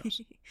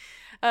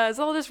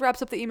 Zola just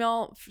wraps up the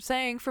email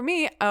saying, for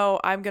me,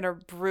 I'm going to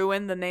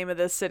ruin the name of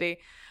this city.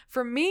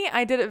 For me,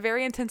 I did it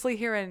very intensely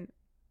here in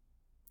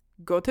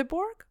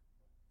Göteborg.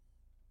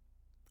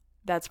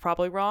 That's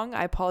probably wrong.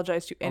 I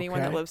apologize to anyone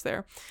that Okay. lives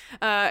there.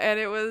 And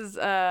it was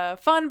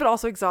fun, but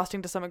also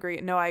exhausting to some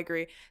degree. No, I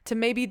agree. To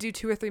maybe do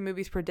 2 or 3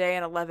 movies per day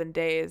in 11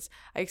 days,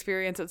 I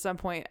experienced at some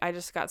point, I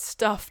just got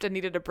stuffed and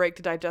needed a break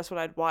to digest what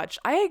I'd watched.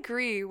 I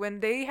agree. When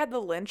they had the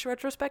Lynch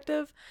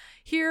retrospective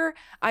here,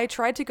 I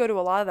tried to go to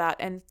a lot of that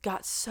and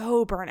got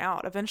so burnt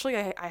out. Eventually,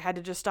 I had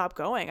to just stop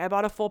going. I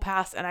bought a full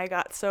pass and I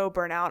got so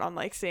burnt out on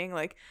like seeing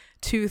like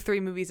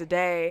 2-3 movies a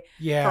day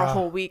for a Yeah.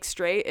 whole week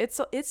straight. It's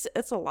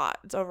a lot.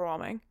 It's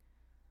overwhelming.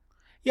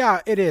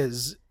 Yeah, it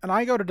is. And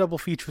I go to double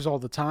features all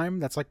the time.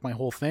 That's like my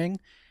whole thing.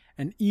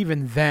 And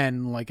even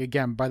then, like,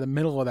 again, by the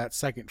middle of that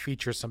second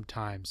feature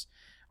sometimes,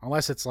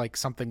 unless it's like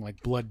something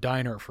like Blood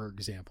Diner, for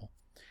example,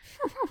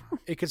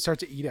 it can start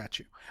to eat at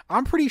you.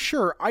 I'm pretty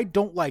sure I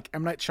don't like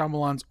M. Night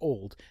Shyamalan's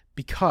Old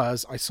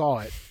because I saw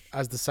it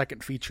as the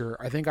second feature.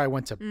 I think I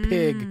went to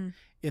Pig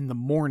in the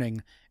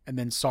morning and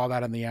then saw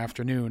that in the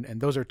afternoon.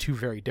 And those are 2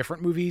 very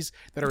different movies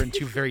that are in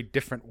 2 very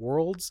different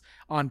worlds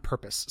on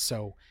purpose.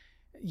 So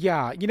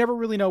yeah, you never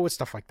really know with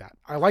stuff like that.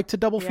 I like to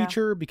double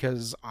feature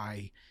because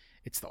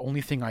it's the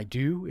only thing I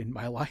do in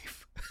my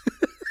life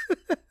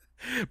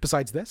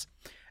besides this.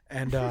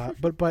 And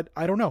but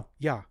I don't know.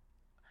 Yeah.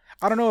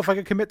 I don't know if I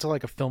could commit to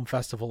like a film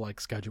festival like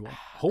schedule.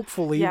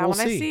 Hopefully we'll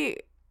see.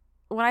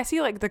 When I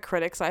see like the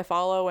critics I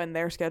follow and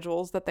their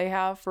schedules that they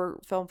have for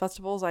film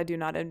festivals, I do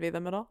not envy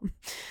them at all.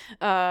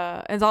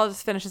 And I'll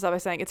just finish this up by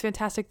saying it's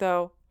fantastic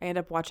though. I end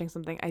up watching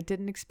something I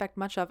didn't expect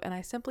much of and I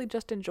simply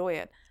just enjoy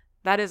it.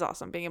 That is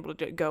awesome, being able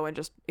to go and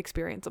just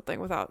experience something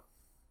without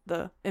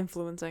the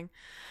influencing.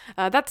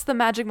 That's the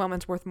magic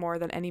moments worth more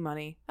than any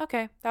money.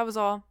 Okay, that was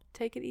all.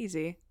 Take it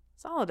easy.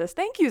 Solidus.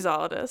 Thank you,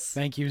 Solidus.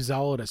 Thank you,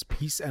 Solidus.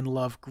 Peace and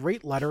love.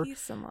 Great letter.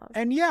 Peace and love.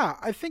 And yeah,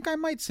 I think I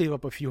might save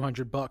up a few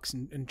 $100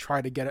 and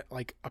try to get it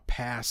like a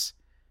pass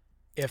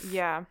if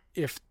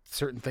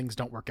certain things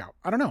don't work out.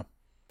 I don't know.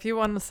 If you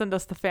want to send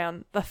us the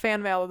fan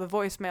mail or the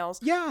voicemails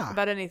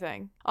about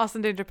anything,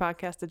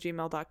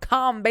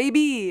 AustinDangerPodcast@gmail.com,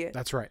 baby.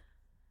 That's right.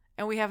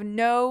 And we have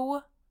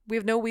no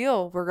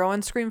wheel. We're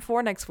going Scream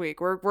 4 next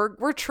week.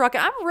 We're trucking.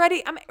 I'm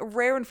ready. I'm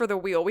raring for the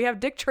wheel. We have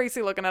Dick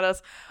Tracy looking at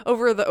us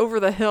over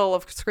the hill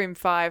of Scream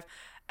 5,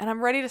 and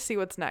I'm ready to see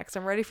what's next.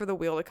 I'm ready for the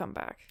wheel to come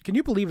back. Can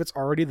you believe it's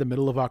already the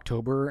middle of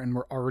October and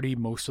we're already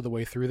most of the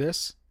way through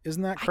this?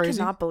 Isn't that crazy?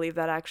 I cannot believe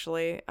that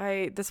actually.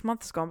 This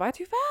month has gone by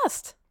too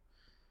fast.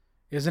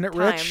 Isn't it,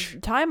 Rich?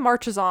 Time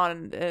marches on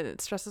and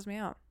it stresses me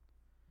out.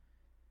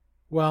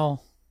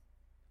 Well,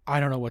 I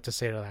don't know what to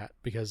say to that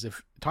because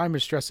if time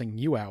is stressing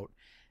you out,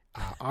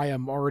 I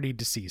am already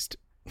deceased.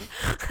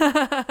 That's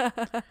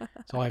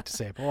all I have to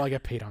say. But I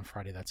get paid on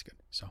Friday. That's good.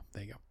 So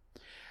there you go.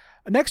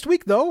 Next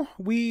week, though,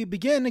 we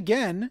begin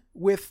again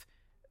with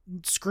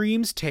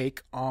Scream's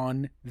take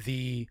on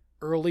the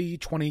early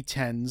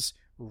 2010s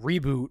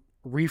reboot,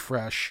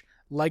 refresh,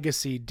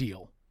 legacy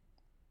deal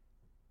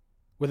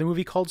with a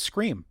movie called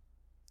Scream.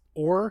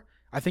 Or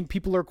I think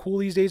people are cool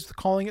these days with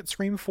calling it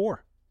Scream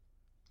 4.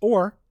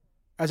 Or,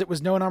 as it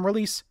was known on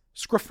release,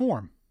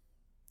 Screform.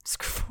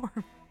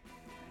 Screform.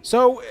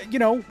 So,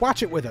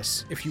 watch it with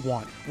us if you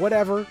want.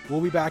 Whatever.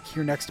 We'll be back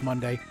here next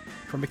Monday.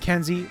 For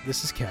Mackenzie,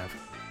 this is Kev.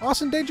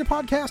 Austin Danger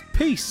Podcast.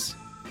 Peace.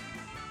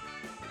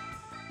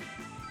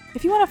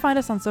 If you want to find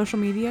us on social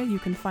media, you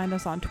can find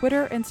us on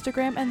Twitter,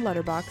 Instagram, and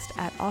Letterboxd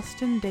at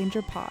Austin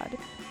Danger Pod.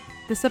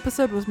 This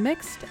episode was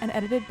mixed and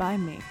edited by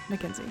me,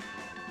 Mackenzie.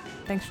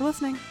 Thanks for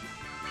listening.